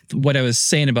with what I was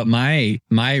saying about my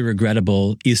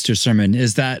regrettable Easter sermon,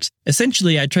 is that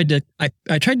essentially I tried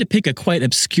to pick a quite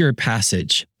obscure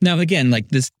passage. Now, again, like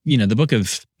this, the book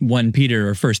of 1 Peter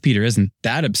or 1 Peter isn't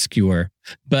that obscure,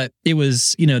 but it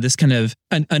was, this kind of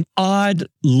an odd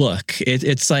look.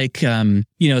 It's like,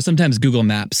 sometimes Google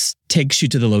Maps takes you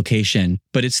to the location,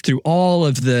 but it's through all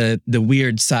of the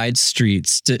weird side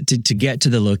streets to get to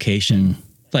the location.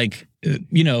 Like,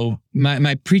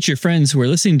 my preacher friends who are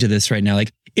listening to this right now,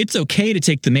 like, it's okay to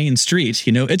take the main street.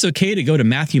 It's okay to go to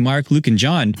Matthew, Mark, Luke, and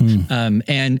John,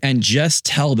 and just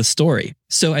tell the story.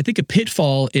 So I think a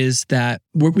pitfall is that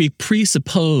we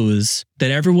presuppose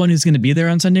that everyone who's going to be there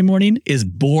on Sunday morning is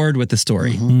bored with the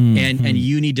story, and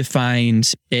you need to find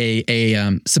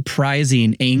a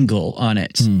surprising angle on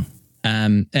it.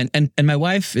 And my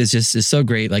wife is so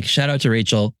great. Like, shout out to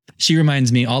Rachel. She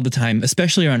reminds me all the time,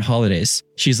 especially around holidays.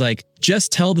 She's like,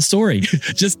 just tell the story.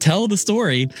 Just tell the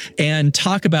story and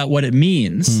talk about what it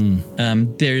means.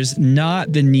 There's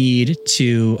not the need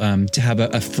to have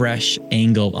a fresh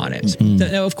angle on it.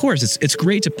 Now, of course, it's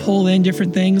great to pull in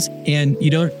different things, and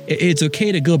it's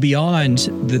okay to go beyond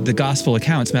the gospel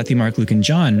accounts, Matthew, Mark, Luke, and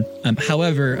John.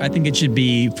 However, I think it should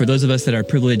be for those of us that are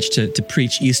privileged to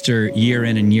preach Easter year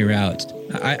in and year out.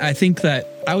 I think that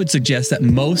I would suggest that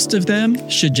most of them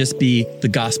should just be the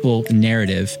gospel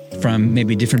narrative from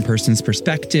maybe different person's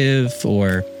perspective,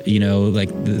 or, like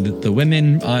the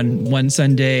women on one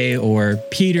Sunday, or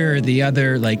Peter the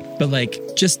other,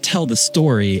 but just tell the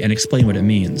story and explain what it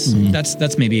means.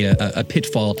 That's maybe a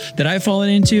pitfall that I've fallen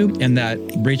into, and that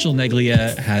Rachel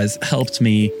Neglia has helped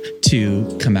me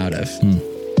to come out of.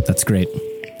 That's great.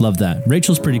 Love that.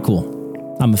 Rachel's pretty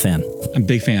cool. I'm a fan. I'm a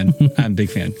big fan. I'm a big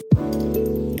fan.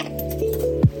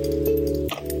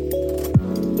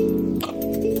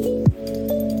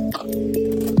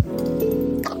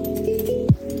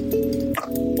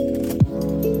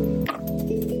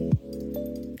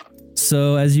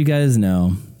 So as you guys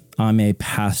know, I'm a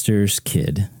pastor's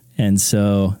kid. And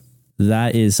so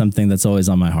that is something that's always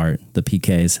on my heart. The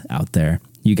PKs out there.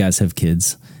 You guys have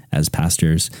kids as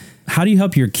pastors. How do you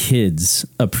help your kids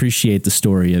appreciate the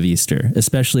story of Easter,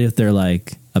 especially if they're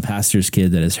like a pastor's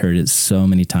kid that has heard it so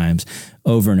many times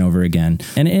over and over again?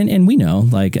 And we know,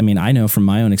 I know from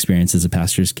my own experience as a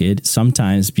pastor's kid,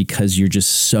 sometimes because you're just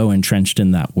so entrenched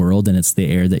in that world and it's the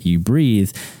air that you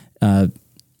breathe,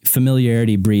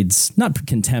 familiarity breeds not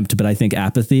contempt, but I think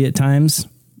apathy at times.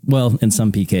 Well, in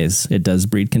some PKs, it does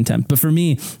breed contempt. But for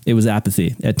me, it was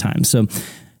apathy at times. So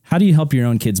how do you help your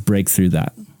own kids break through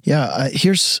that? Yeah,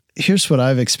 here's what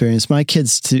I've experienced. My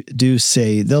kids they'll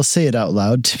say it out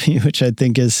loud to me, which I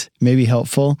think is maybe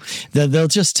helpful. They'll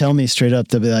just tell me straight up.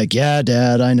 They'll be like, "Yeah,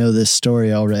 Dad, I know this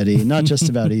story already. Not just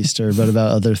about Easter, but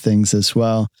about other things as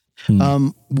well."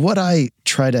 What I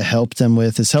try to help them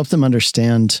with is help them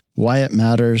understand why it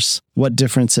matters, what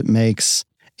difference it makes,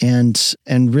 and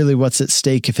really what's at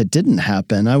stake if it didn't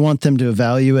happen. I want them to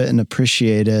evaluate and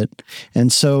appreciate it.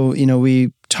 And so,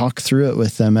 we talk through it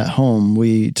with them at home.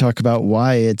 We talk about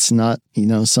why it's not,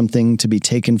 something to be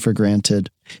taken for granted.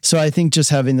 So I think just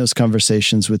having those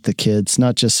conversations with the kids,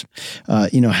 not just,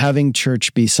 having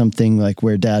church be something like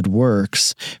where Dad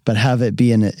works, but have it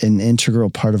be an integral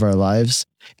part of our lives.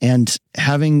 And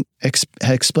having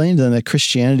explained to them that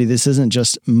Christianity, this isn't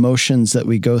just motions that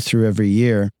we go through every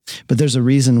year, but there's a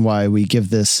reason why we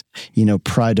give this,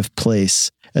 pride of place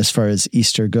as far as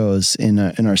Easter goes in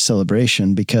our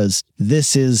celebration, because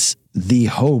this is the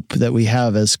hope that we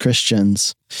have as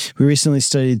Christians. We recently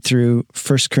studied through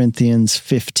 1 Corinthians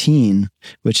 15,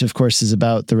 which of course is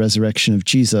about the resurrection of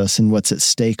Jesus and what's at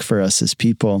stake for us as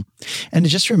people. And it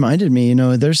just reminded me,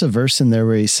 there's a verse in there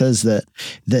where he says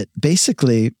that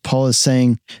basically Paul is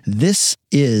saying this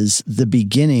is the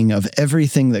beginning of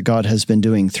everything that God has been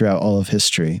doing throughout all of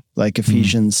history. Like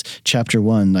Ephesians chapter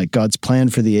 1, like God's plan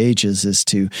for the ages is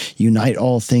to unite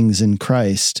all things in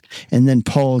Christ. And then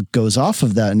Paul goes off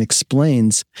of that and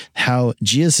explains how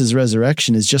Jesus'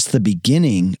 resurrection is just the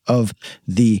beginning of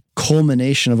the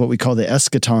culmination of what we call the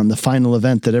eschaton, the final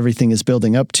event that everything is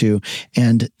building up to.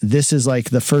 And this is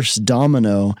like the first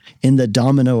domino in the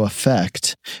domino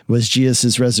effect was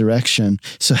Jesus' resurrection.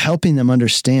 So helping them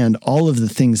understand all of the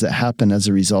things that happen as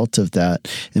a result of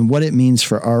that and what it means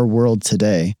for our world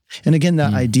today. And again,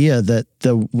 that idea that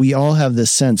we all have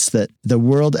this sense that the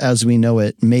world as we know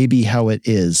it may be how it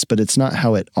is, but it's not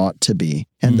how it ought to be.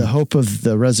 And the hope of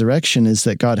the resurrection is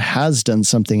that God has done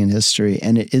something in history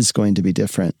and it is going to be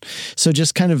different. So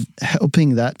just kind of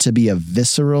helping that to be a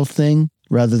visceral thing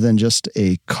rather than just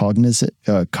a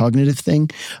cognitive thing,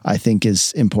 I think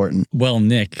is important. Well,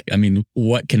 Nick, I mean,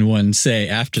 what can one say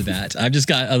after that? I've just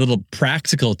got a little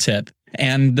practical tip.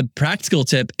 And the practical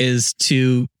tip is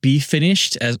to be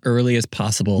finished as early as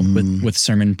possible with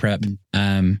sermon prep.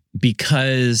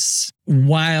 Because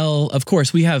while, of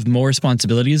course, we have more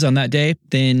responsibilities on that day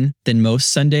than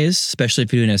most Sundays, especially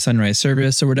if you're doing a sunrise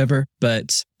service or whatever,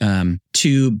 but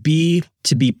to be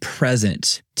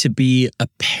present, to be a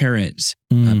parent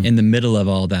in the middle of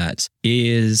all that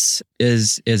is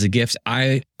a gift.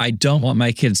 I don't want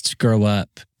my kids to grow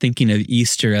up thinking of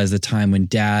Easter as the time when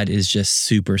dad is just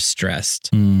super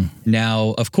stressed.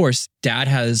 Now, of course, dad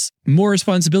has more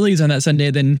responsibilities on that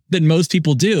Sunday than most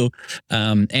people do.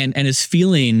 And is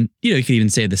feeling, you could even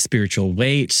say the spiritual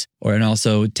weight, and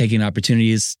also taking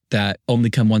opportunities that only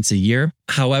come once a year.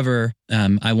 However,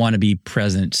 I want to be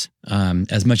present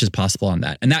as much as possible on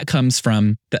that. And that comes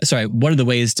from, one of the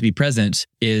ways to be present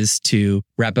is to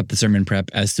wrap up the sermon prep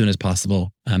as soon as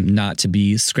possible, not to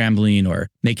be scrambling or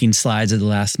making slides at the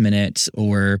last minute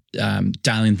or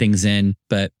dialing things in,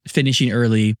 but finishing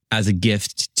early as a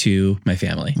gift to my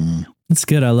family. That's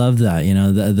good. I love that.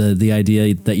 The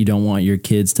idea that you don't want your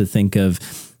kids to think of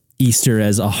Easter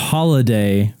as a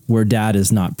holiday where dad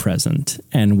is not present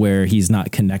and where he's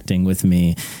not connecting with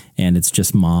me and it's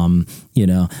just mom,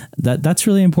 that's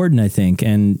really important, I think.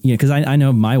 And, because I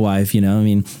know my wife,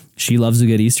 she loves a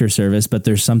good Easter service, but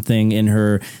there's something in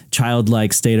her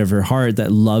childlike state of her heart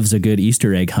that loves a good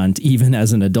Easter egg hunt, even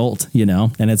as an adult,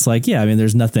 and it's like,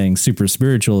 there's nothing super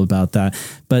spiritual about that,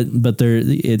 but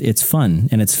it's fun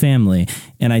and it's family.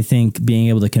 And I think being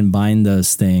able to combine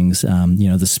those things,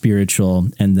 the spiritual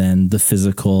and then the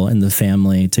physical and the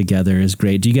family together is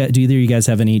great. Do either of you guys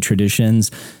have any traditions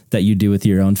that you do with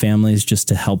your own families just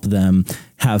to help them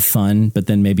have fun, but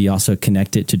then maybe also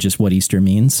connect it to just what Easter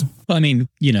means? Well, I mean,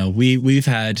 we've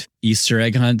had Easter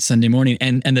egg hunt Sunday morning,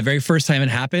 and the very first time it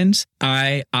happened,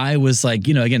 I was like,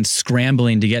 again,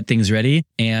 scrambling to get things ready,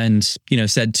 and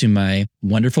said to my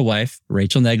wonderful wife,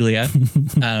 Rachel Neglia,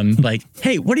 like,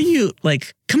 hey, what are you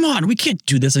like? Come on, we can't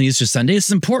do this on Easter Sunday. It's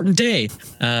an important day.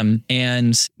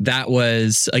 And that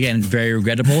was, again, very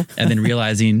regrettable. And then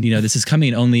realizing, this is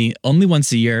coming only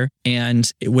once a year.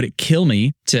 And would it kill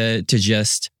me to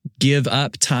just give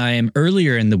up time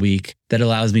earlier in the week that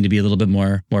allows me to be a little bit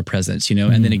more present,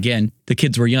 And then again, the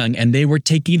kids were young and they were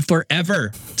taking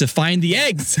forever to find the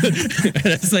eggs.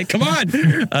 It's like, come on.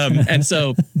 And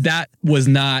so that was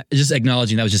not, just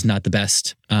acknowledging that was just not the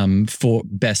best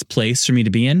place for me to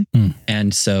be in.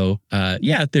 And so,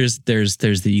 there's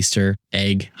the Easter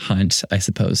egg hunt, I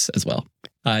suppose, as well.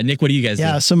 Nick, what do you guys do?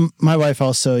 Yeah, so my wife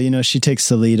also, she takes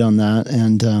the lead on that,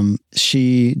 and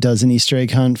she does an Easter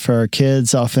egg hunt for our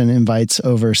kids, often invites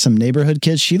over some neighborhood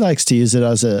kids. She likes to use it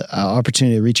as an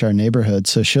opportunity to reach our neighborhood.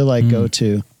 So she'll go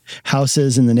to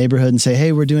houses in the neighborhood and say,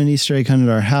 hey, we're doing Easter egg hunt at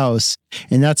our house.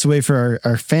 And that's a way for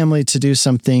our family to do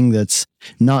something that's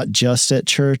not just at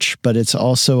church, but it's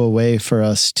also a way for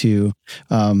us to,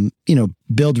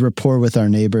 build rapport with our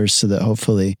neighbors so that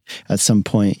hopefully at some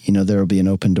point, there will be an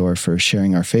open door for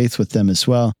sharing our faith with them as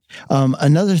well.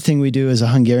 Another thing we do is a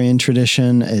Hungarian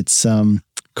tradition. It's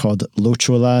called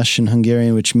locsolás in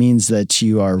Hungarian, which means that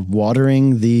you are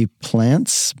watering the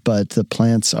plants, but the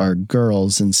plants are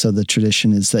girls. And so the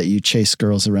tradition is that you chase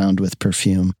girls around with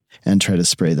perfume and try to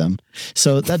spray them.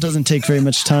 So that doesn't take very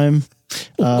much time.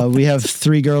 We have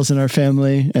 3 girls in our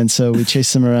family, and so we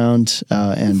chase them around,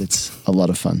 and it's a lot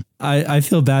of fun. I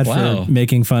feel bad for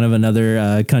making fun of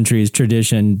another country's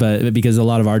tradition, but because a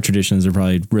lot of our traditions are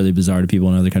probably really bizarre to people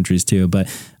in other countries too. But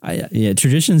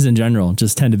traditions in general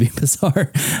just tend to be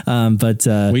bizarre. But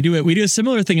we do a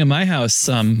similar thing in my house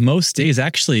most days,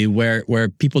 actually, where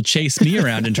people chase me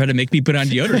around and try to make me put on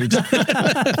deodorant.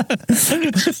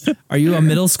 Are you a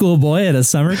middle school boy at a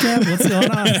summer camp? What's going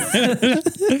on?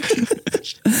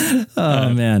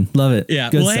 Oh man, love it. Yeah.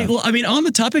 Well, I mean, on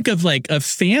the topic of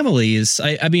families,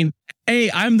 I mean,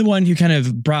 I'm the one who kind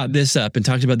of brought this up and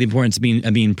talked about the importance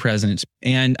of being present.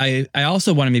 And I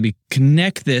also want to maybe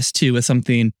connect this too with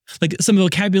something like some of the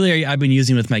vocabulary I've been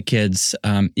using with my kids,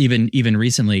 even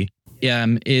recently,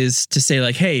 is to say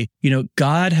like, hey,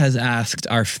 God has asked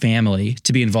our family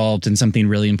to be involved in something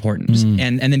really important.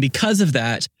 And then because of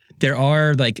that, there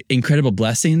are incredible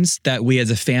blessings that we as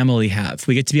a family have.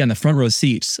 We get to be on the front row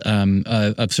seats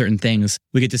of certain things.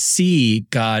 We get to see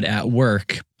God at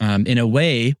work in a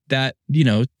way that,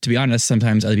 to be honest,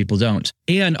 sometimes other people don't.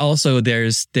 And also there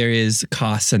is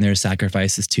costs and there's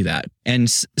sacrifices to that. And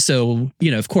so,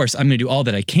 of course, I'm going to do all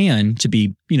that I can to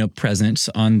be, present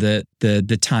on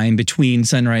the time between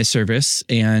sunrise service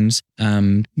and,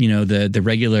 the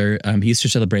regular Easter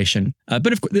celebration.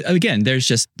 But of course, again, there's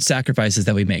just sacrifices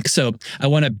that we make. So I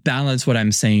want to balance what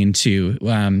I'm saying too,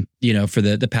 for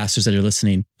the pastors that are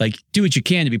listening, like do what you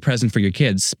can to be present for your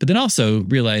kids, but then also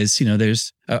realize,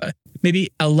 there's maybe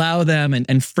allow them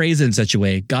and phrase it in such a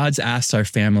way. God's asked our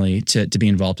family to be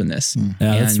involved in this.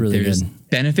 Yeah, that's really there's good.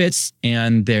 benefits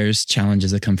and there's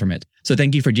challenges that come from it. So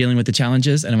thank you for dealing with the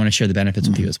challenges, and I want to share the benefits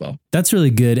with you as well. That's really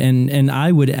good. And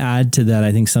I would add to that,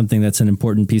 I think something that's an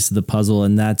important piece of the puzzle,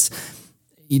 and that's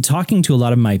talking to a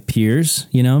lot of my peers,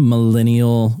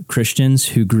 millennial Christians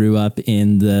who grew up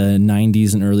in the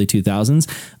 90s and early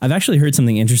 2000s. I've actually heard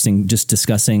something interesting just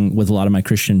discussing with a lot of my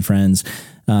Christian friends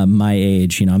my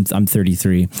age. I'm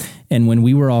 33. And when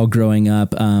we were all growing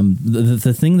up,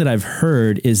 the thing that I've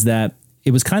heard is that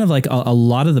it was kind of like a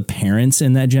lot of the parents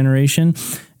in that generation.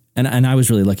 And I was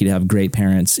really lucky to have great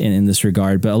parents in this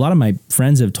regard. But a lot of my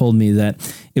friends have told me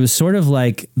that it was sort of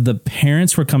like the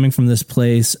parents were coming from this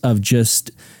place of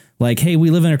just like, hey, we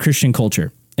live in a Christian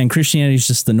culture and Christianity is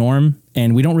just the norm.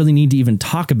 And we don't really need to even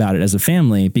talk about it as a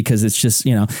family because it's just,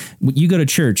 you go to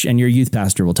church and your youth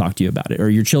pastor will talk to you about it, or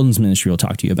your children's ministry will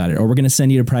talk to you about it, or we're going to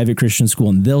send you to private Christian school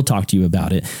and they'll talk to you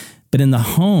about it. But in the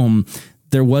home,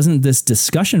 there wasn't this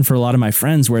discussion for a lot of my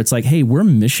friends where it's like, hey, we're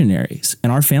missionaries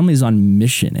and our family's on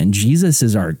mission and Jesus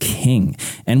is our king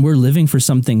and we're living for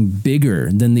something bigger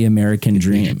than the American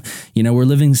dream. We're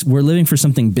living for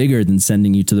something bigger than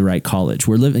sending you to the right college.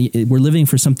 We're living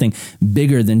for something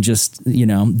bigger than just,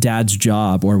 dad's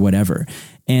job or whatever.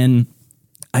 And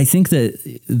I think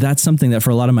that that's something that for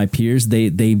a lot of my peers,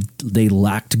 they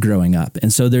lacked growing up.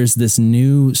 And so there's this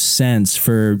new sense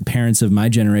for parents of my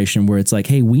generation where it's like,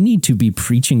 hey, we need to be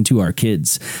preaching to our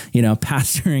kids,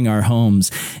 pastoring our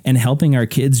homes and helping our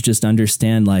kids just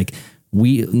understand, like,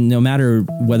 no matter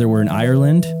whether we're in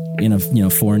Ireland, in a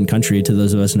foreign country to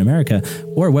those of us in America,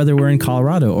 or whether we're in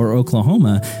Colorado or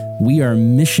Oklahoma, we are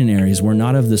missionaries. We're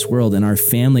not of this world, and our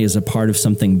family is a part of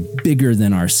something bigger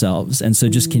than ourselves. And so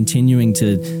just continuing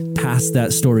to pass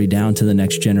that story down to the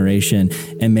next generation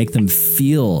and make them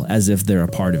feel as if they're a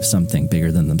part of something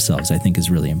bigger than themselves, I think is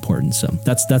really important. So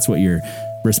that's what your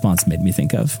response made me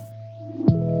think of.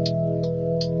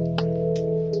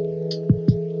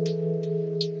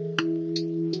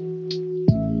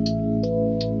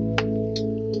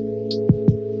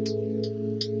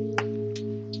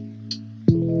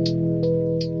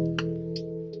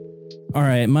 All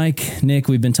right, Mike, Nick,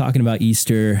 we've been talking about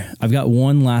Easter. I've got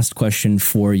one last question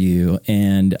for you,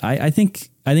 and I think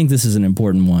this is an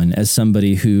important one as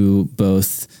somebody who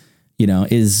both,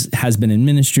 has been in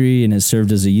ministry and has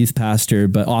served as a youth pastor,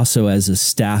 but also as a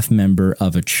staff member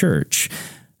of a church.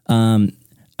 I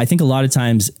think a lot of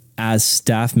times as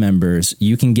staff members,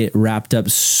 you can get wrapped up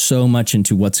so much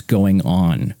into what's going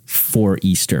on for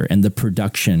Easter and the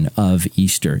production of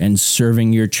Easter and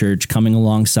serving your church, coming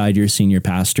alongside your senior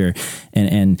pastor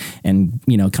and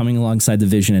coming alongside the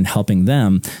vision and helping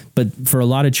them. But for a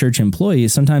lot of church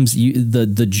employees, sometimes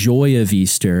the joy of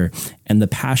Easter and the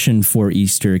passion for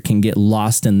Easter can get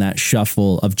lost in that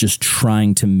shuffle of just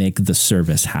trying to make the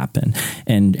service happen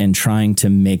and trying to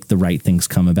make the right things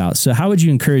come about. So how would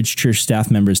you encourage church staff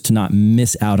members to not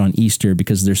miss out on Easter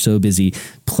because they're so busy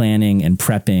planning and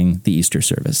prepping the Easter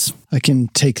service? I can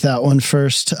take that one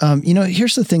first.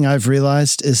 Here's the thing I've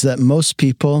realized is that most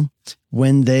people,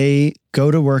 when they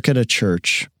go to work at a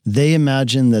church, they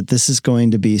imagine that this is going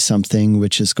to be something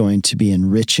which is going to be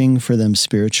enriching for them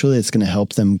spiritually. It's going to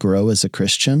help them grow as a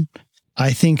Christian.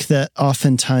 I think that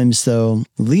oftentimes, though,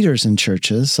 leaders in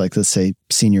churches, like let's say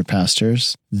senior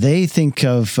pastors, they think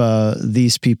of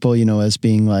these people, as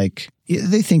being like,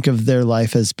 they think of their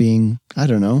life as being, I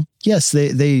don't know. Yes,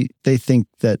 they think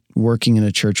that working in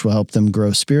a church will help them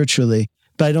grow spiritually,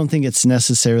 but I don't think it's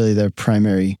necessarily their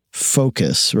primary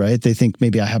focus, right? They think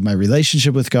maybe I have my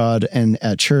relationship with God and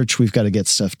at church, we've got to get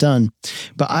stuff done.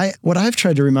 But what I've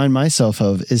tried to remind myself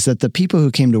of is that the people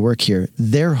who came to work here,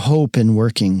 their hope in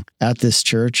working at this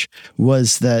church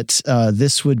was that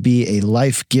this would be a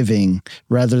life-giving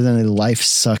rather than a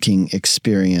life-sucking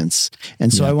experience.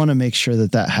 And so I want to make sure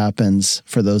that happens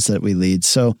for those that we lead.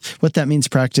 So what that means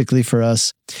practically for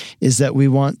us is that we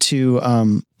want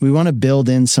to we want to build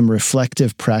in some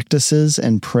reflective practices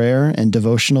and prayer and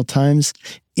devotional times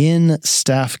in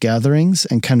staff gatherings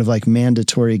and kind of like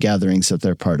mandatory gatherings that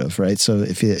they're part of, right? So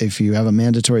if you have a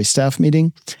mandatory staff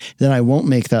meeting, then I won't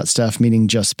make that staff meeting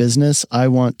just business. I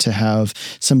want to have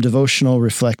some devotional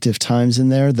reflective times in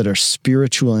there that are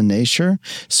spiritual in nature,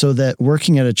 so that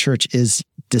working at a church is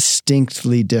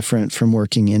distinctly different from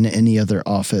working in any other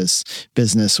office,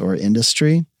 business, or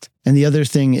industry. And the other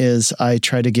thing is I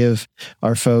try to give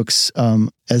our folks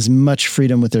as much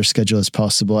freedom with their schedule as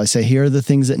possible. I say, here are the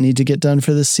things that need to get done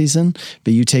for this season,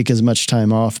 but you take as much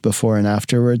time off before and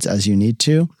afterwards as you need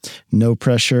to. No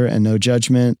pressure and no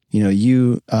judgment.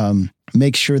 You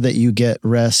make sure that you get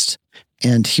rest,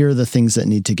 and here are the things that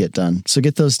need to get done. So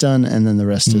get those done, and then the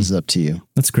rest is up to you.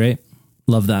 That's great.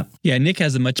 Love that. Yeah, Nick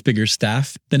has a much bigger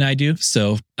staff than I do,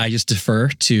 so I just defer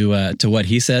to what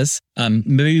he says.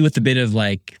 Maybe with a bit of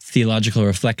like theological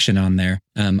reflection on there.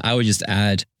 I would just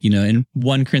add, in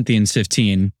 1 Corinthians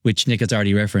 15, which Nick has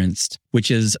already referenced,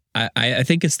 which is, I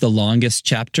think it's the longest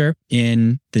chapter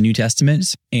in the New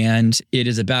Testament, and it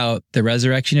is about the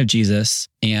resurrection of Jesus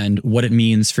and what it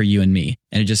means for you and me.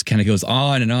 And it just kind of goes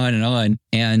on and on and on.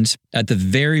 And at the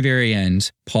very, very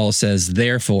end, Paul says,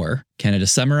 therefore, kind of to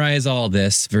summarize all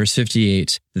this, verse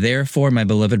 58, therefore, my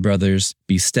beloved brothers,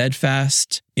 be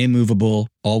steadfast, immovable,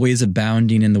 always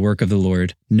abounding in the work of the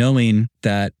Lord, knowing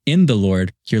that in the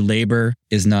Lord your labor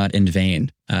is not in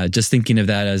vain. Just thinking of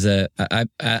that as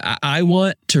I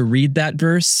want to read that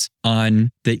verse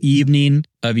on the evening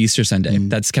of Easter Sunday.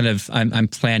 That's kind of, I'm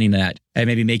planning that and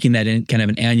maybe making that in kind of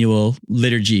an annual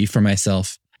liturgy for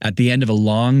myself. At the end of a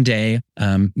long day,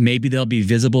 maybe there'll be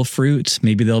visible fruit.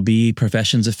 Maybe there'll be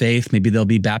professions of faith. Maybe there'll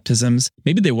be baptisms.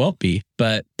 Maybe they won't be.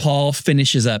 But Paul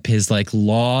finishes up his like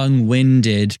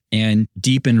long-winded and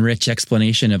deep and rich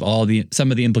explanation of some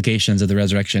of the implications of the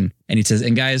resurrection. And he says,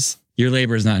 and guys, your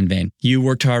labor is not in vain. You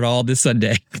worked hard all this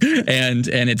Sunday and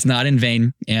it's not in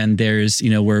vain. And there's,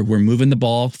 we're moving the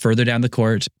ball further down the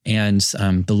court, and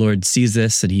the Lord sees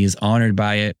this and he is honored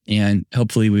by it. And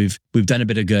hopefully we've done a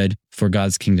bit of good for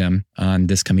God's kingdom on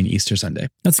this coming Easter Sunday.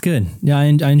 That's good. Yeah, I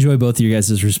enjoy both of your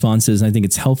guys' responses. And I think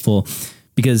it's helpful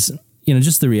because,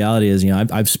 just the reality is,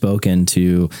 I've spoken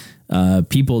to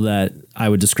people that I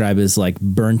would describe as like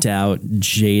burnt out,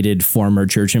 jaded former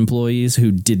church employees who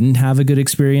didn't have a good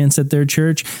experience at their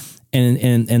church.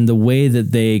 And the way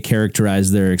that they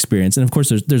characterize their experience. And of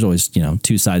course, there's always,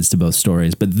 two sides to both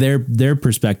stories, but their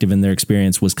perspective and their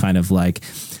experience was kind of like,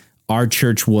 our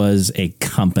church was a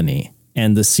company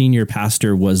and the senior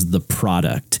pastor was the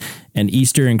product. And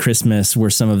Easter and Christmas were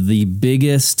some of the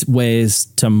biggest ways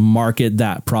to market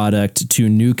that product to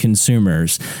new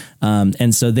consumers.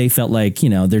 And so they felt like,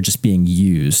 they're just being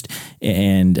used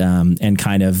and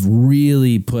kind of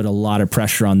really put a lot of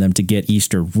pressure on them to get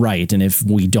Easter right. And if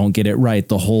we don't get it right,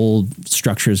 the whole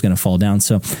structure is going to fall down.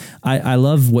 So I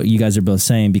love what you guys are both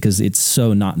saying, because it's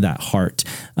so not that heart.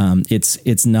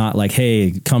 It's not like,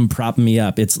 hey, come prop me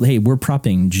up. It's, hey, we're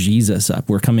propping Jesus up.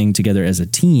 We're coming together as a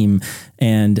team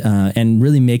and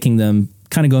really making them,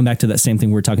 kind of going back to that same thing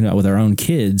we were talking about with our own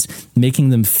kids, making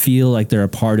them feel like they're a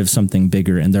part of something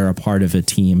bigger and they're a part of a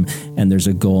team and there's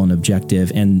a goal and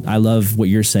objective. And I love what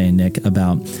you're saying, Nick,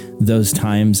 about those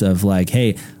times of like,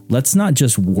 hey, let's not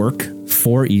just work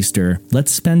for Easter.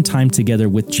 Let's spend time together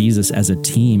with Jesus as a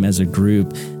team, as a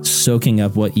group, soaking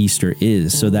up what Easter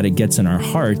is so that it gets in our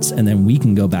hearts. And then we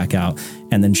can go back out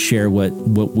and then share what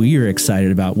we are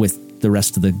excited about with the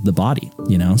rest of the body,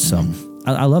 So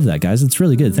I love that, guys. It's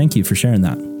really good. Thank you for sharing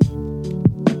that.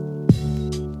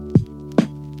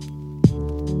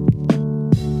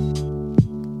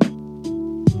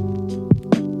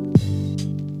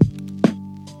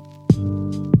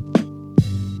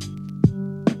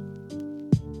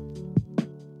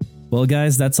 Well,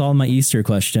 guys, that's all my Easter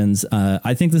questions.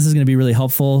 I think this is going to be really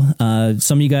helpful.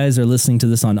 Some of you guys are listening to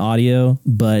this on audio,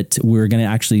 but we're going to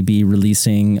actually be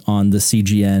releasing on the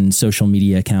CGN social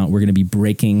media account. We're going to be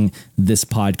breaking this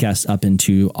podcast up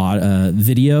into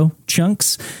video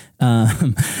chunks.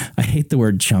 I hate the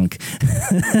word chunk,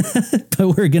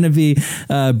 but we're going to be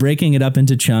breaking it up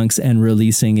into chunks and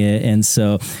releasing it. And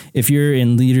so if you're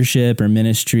in leadership or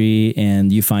ministry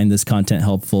and you find this content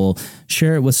helpful,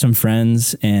 share it with some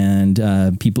friends and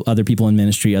other people in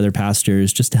ministry, other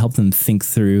pastors, just to help them think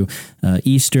through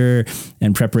Easter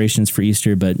and preparations for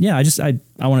Easter. But yeah,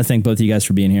 I want to thank both of you guys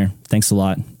for being here. Thanks a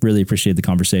lot. Really appreciate the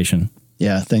conversation.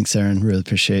 Yeah. Thanks, Aaron. Really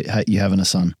appreciate you having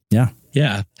us on. Yeah.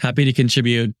 Yeah. Happy to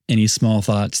contribute any small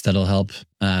thoughts that'll help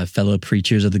fellow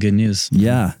preachers of the good news.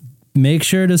 Yeah. make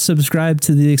sure to subscribe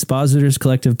to the Expositors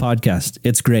Collective podcast.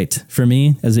 It's great for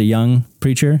me as a young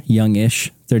preacher,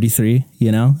 youngish, 33.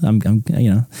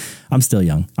 I'm still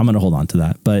young. I'm going to hold on to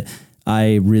that, but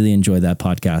I really enjoy that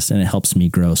podcast, and it helps me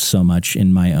grow so much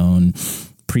in my own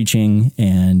preaching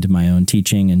and my own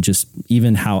teaching, and just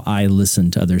even how I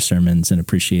listen to other sermons and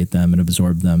appreciate them and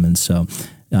absorb them. And so,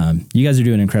 you guys are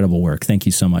doing incredible work. Thank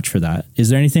you so much for that. Is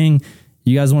there anything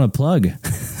you guys want to plug,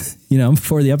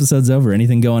 before the episode's over?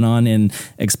 Anything going on in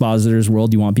Expositors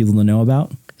world you want people to know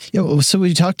about? Yeah, so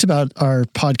we talked about our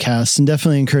podcast, and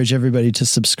definitely encourage everybody to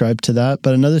subscribe to that.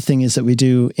 But another thing is that we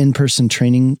do in-person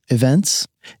training events,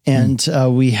 and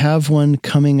we have one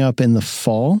coming up in the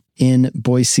fall in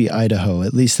Boise, Idaho.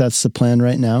 At least that's the plan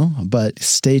right now. But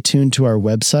stay tuned to our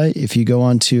website. If you go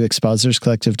on to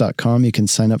expositorscollective.com, you can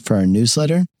sign up for our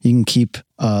newsletter. You can keep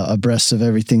abreast of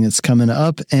everything that's coming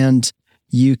up, and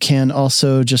you can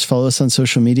also just follow us on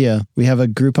social media. We have a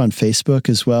group on Facebook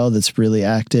as well that's really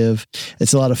active.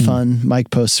 It's a lot of fun.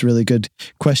 Mike posts really good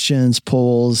questions,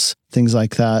 polls, things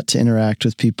like that to interact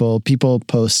with people. People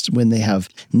post when they have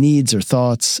needs or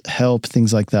thoughts, help,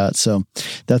 things like that. So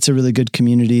that's a really good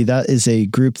community. That is a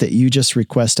group that you just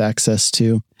request access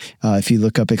to. If you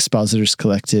look up Expositors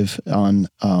Collective on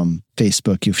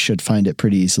Facebook, you should find it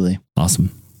pretty easily.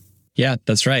 Awesome. Yeah,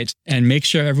 that's right. And make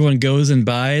sure everyone goes and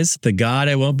buys The God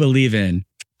I Won't Believe In,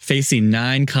 Facing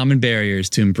 9 Common Barriers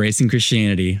to Embracing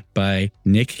Christianity by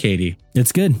Nick Cady.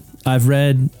 It's good.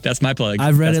 That's my plug.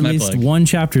 I've read at least one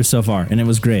chapter so far, and it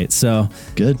was great. So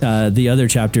good. The other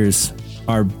chapters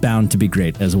are bound to be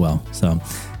great as well. So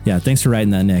yeah, thanks for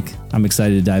writing that, Nick. I'm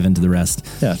excited to dive into the rest.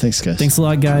 Yeah, thanks, guys. Thanks a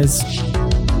lot, guys.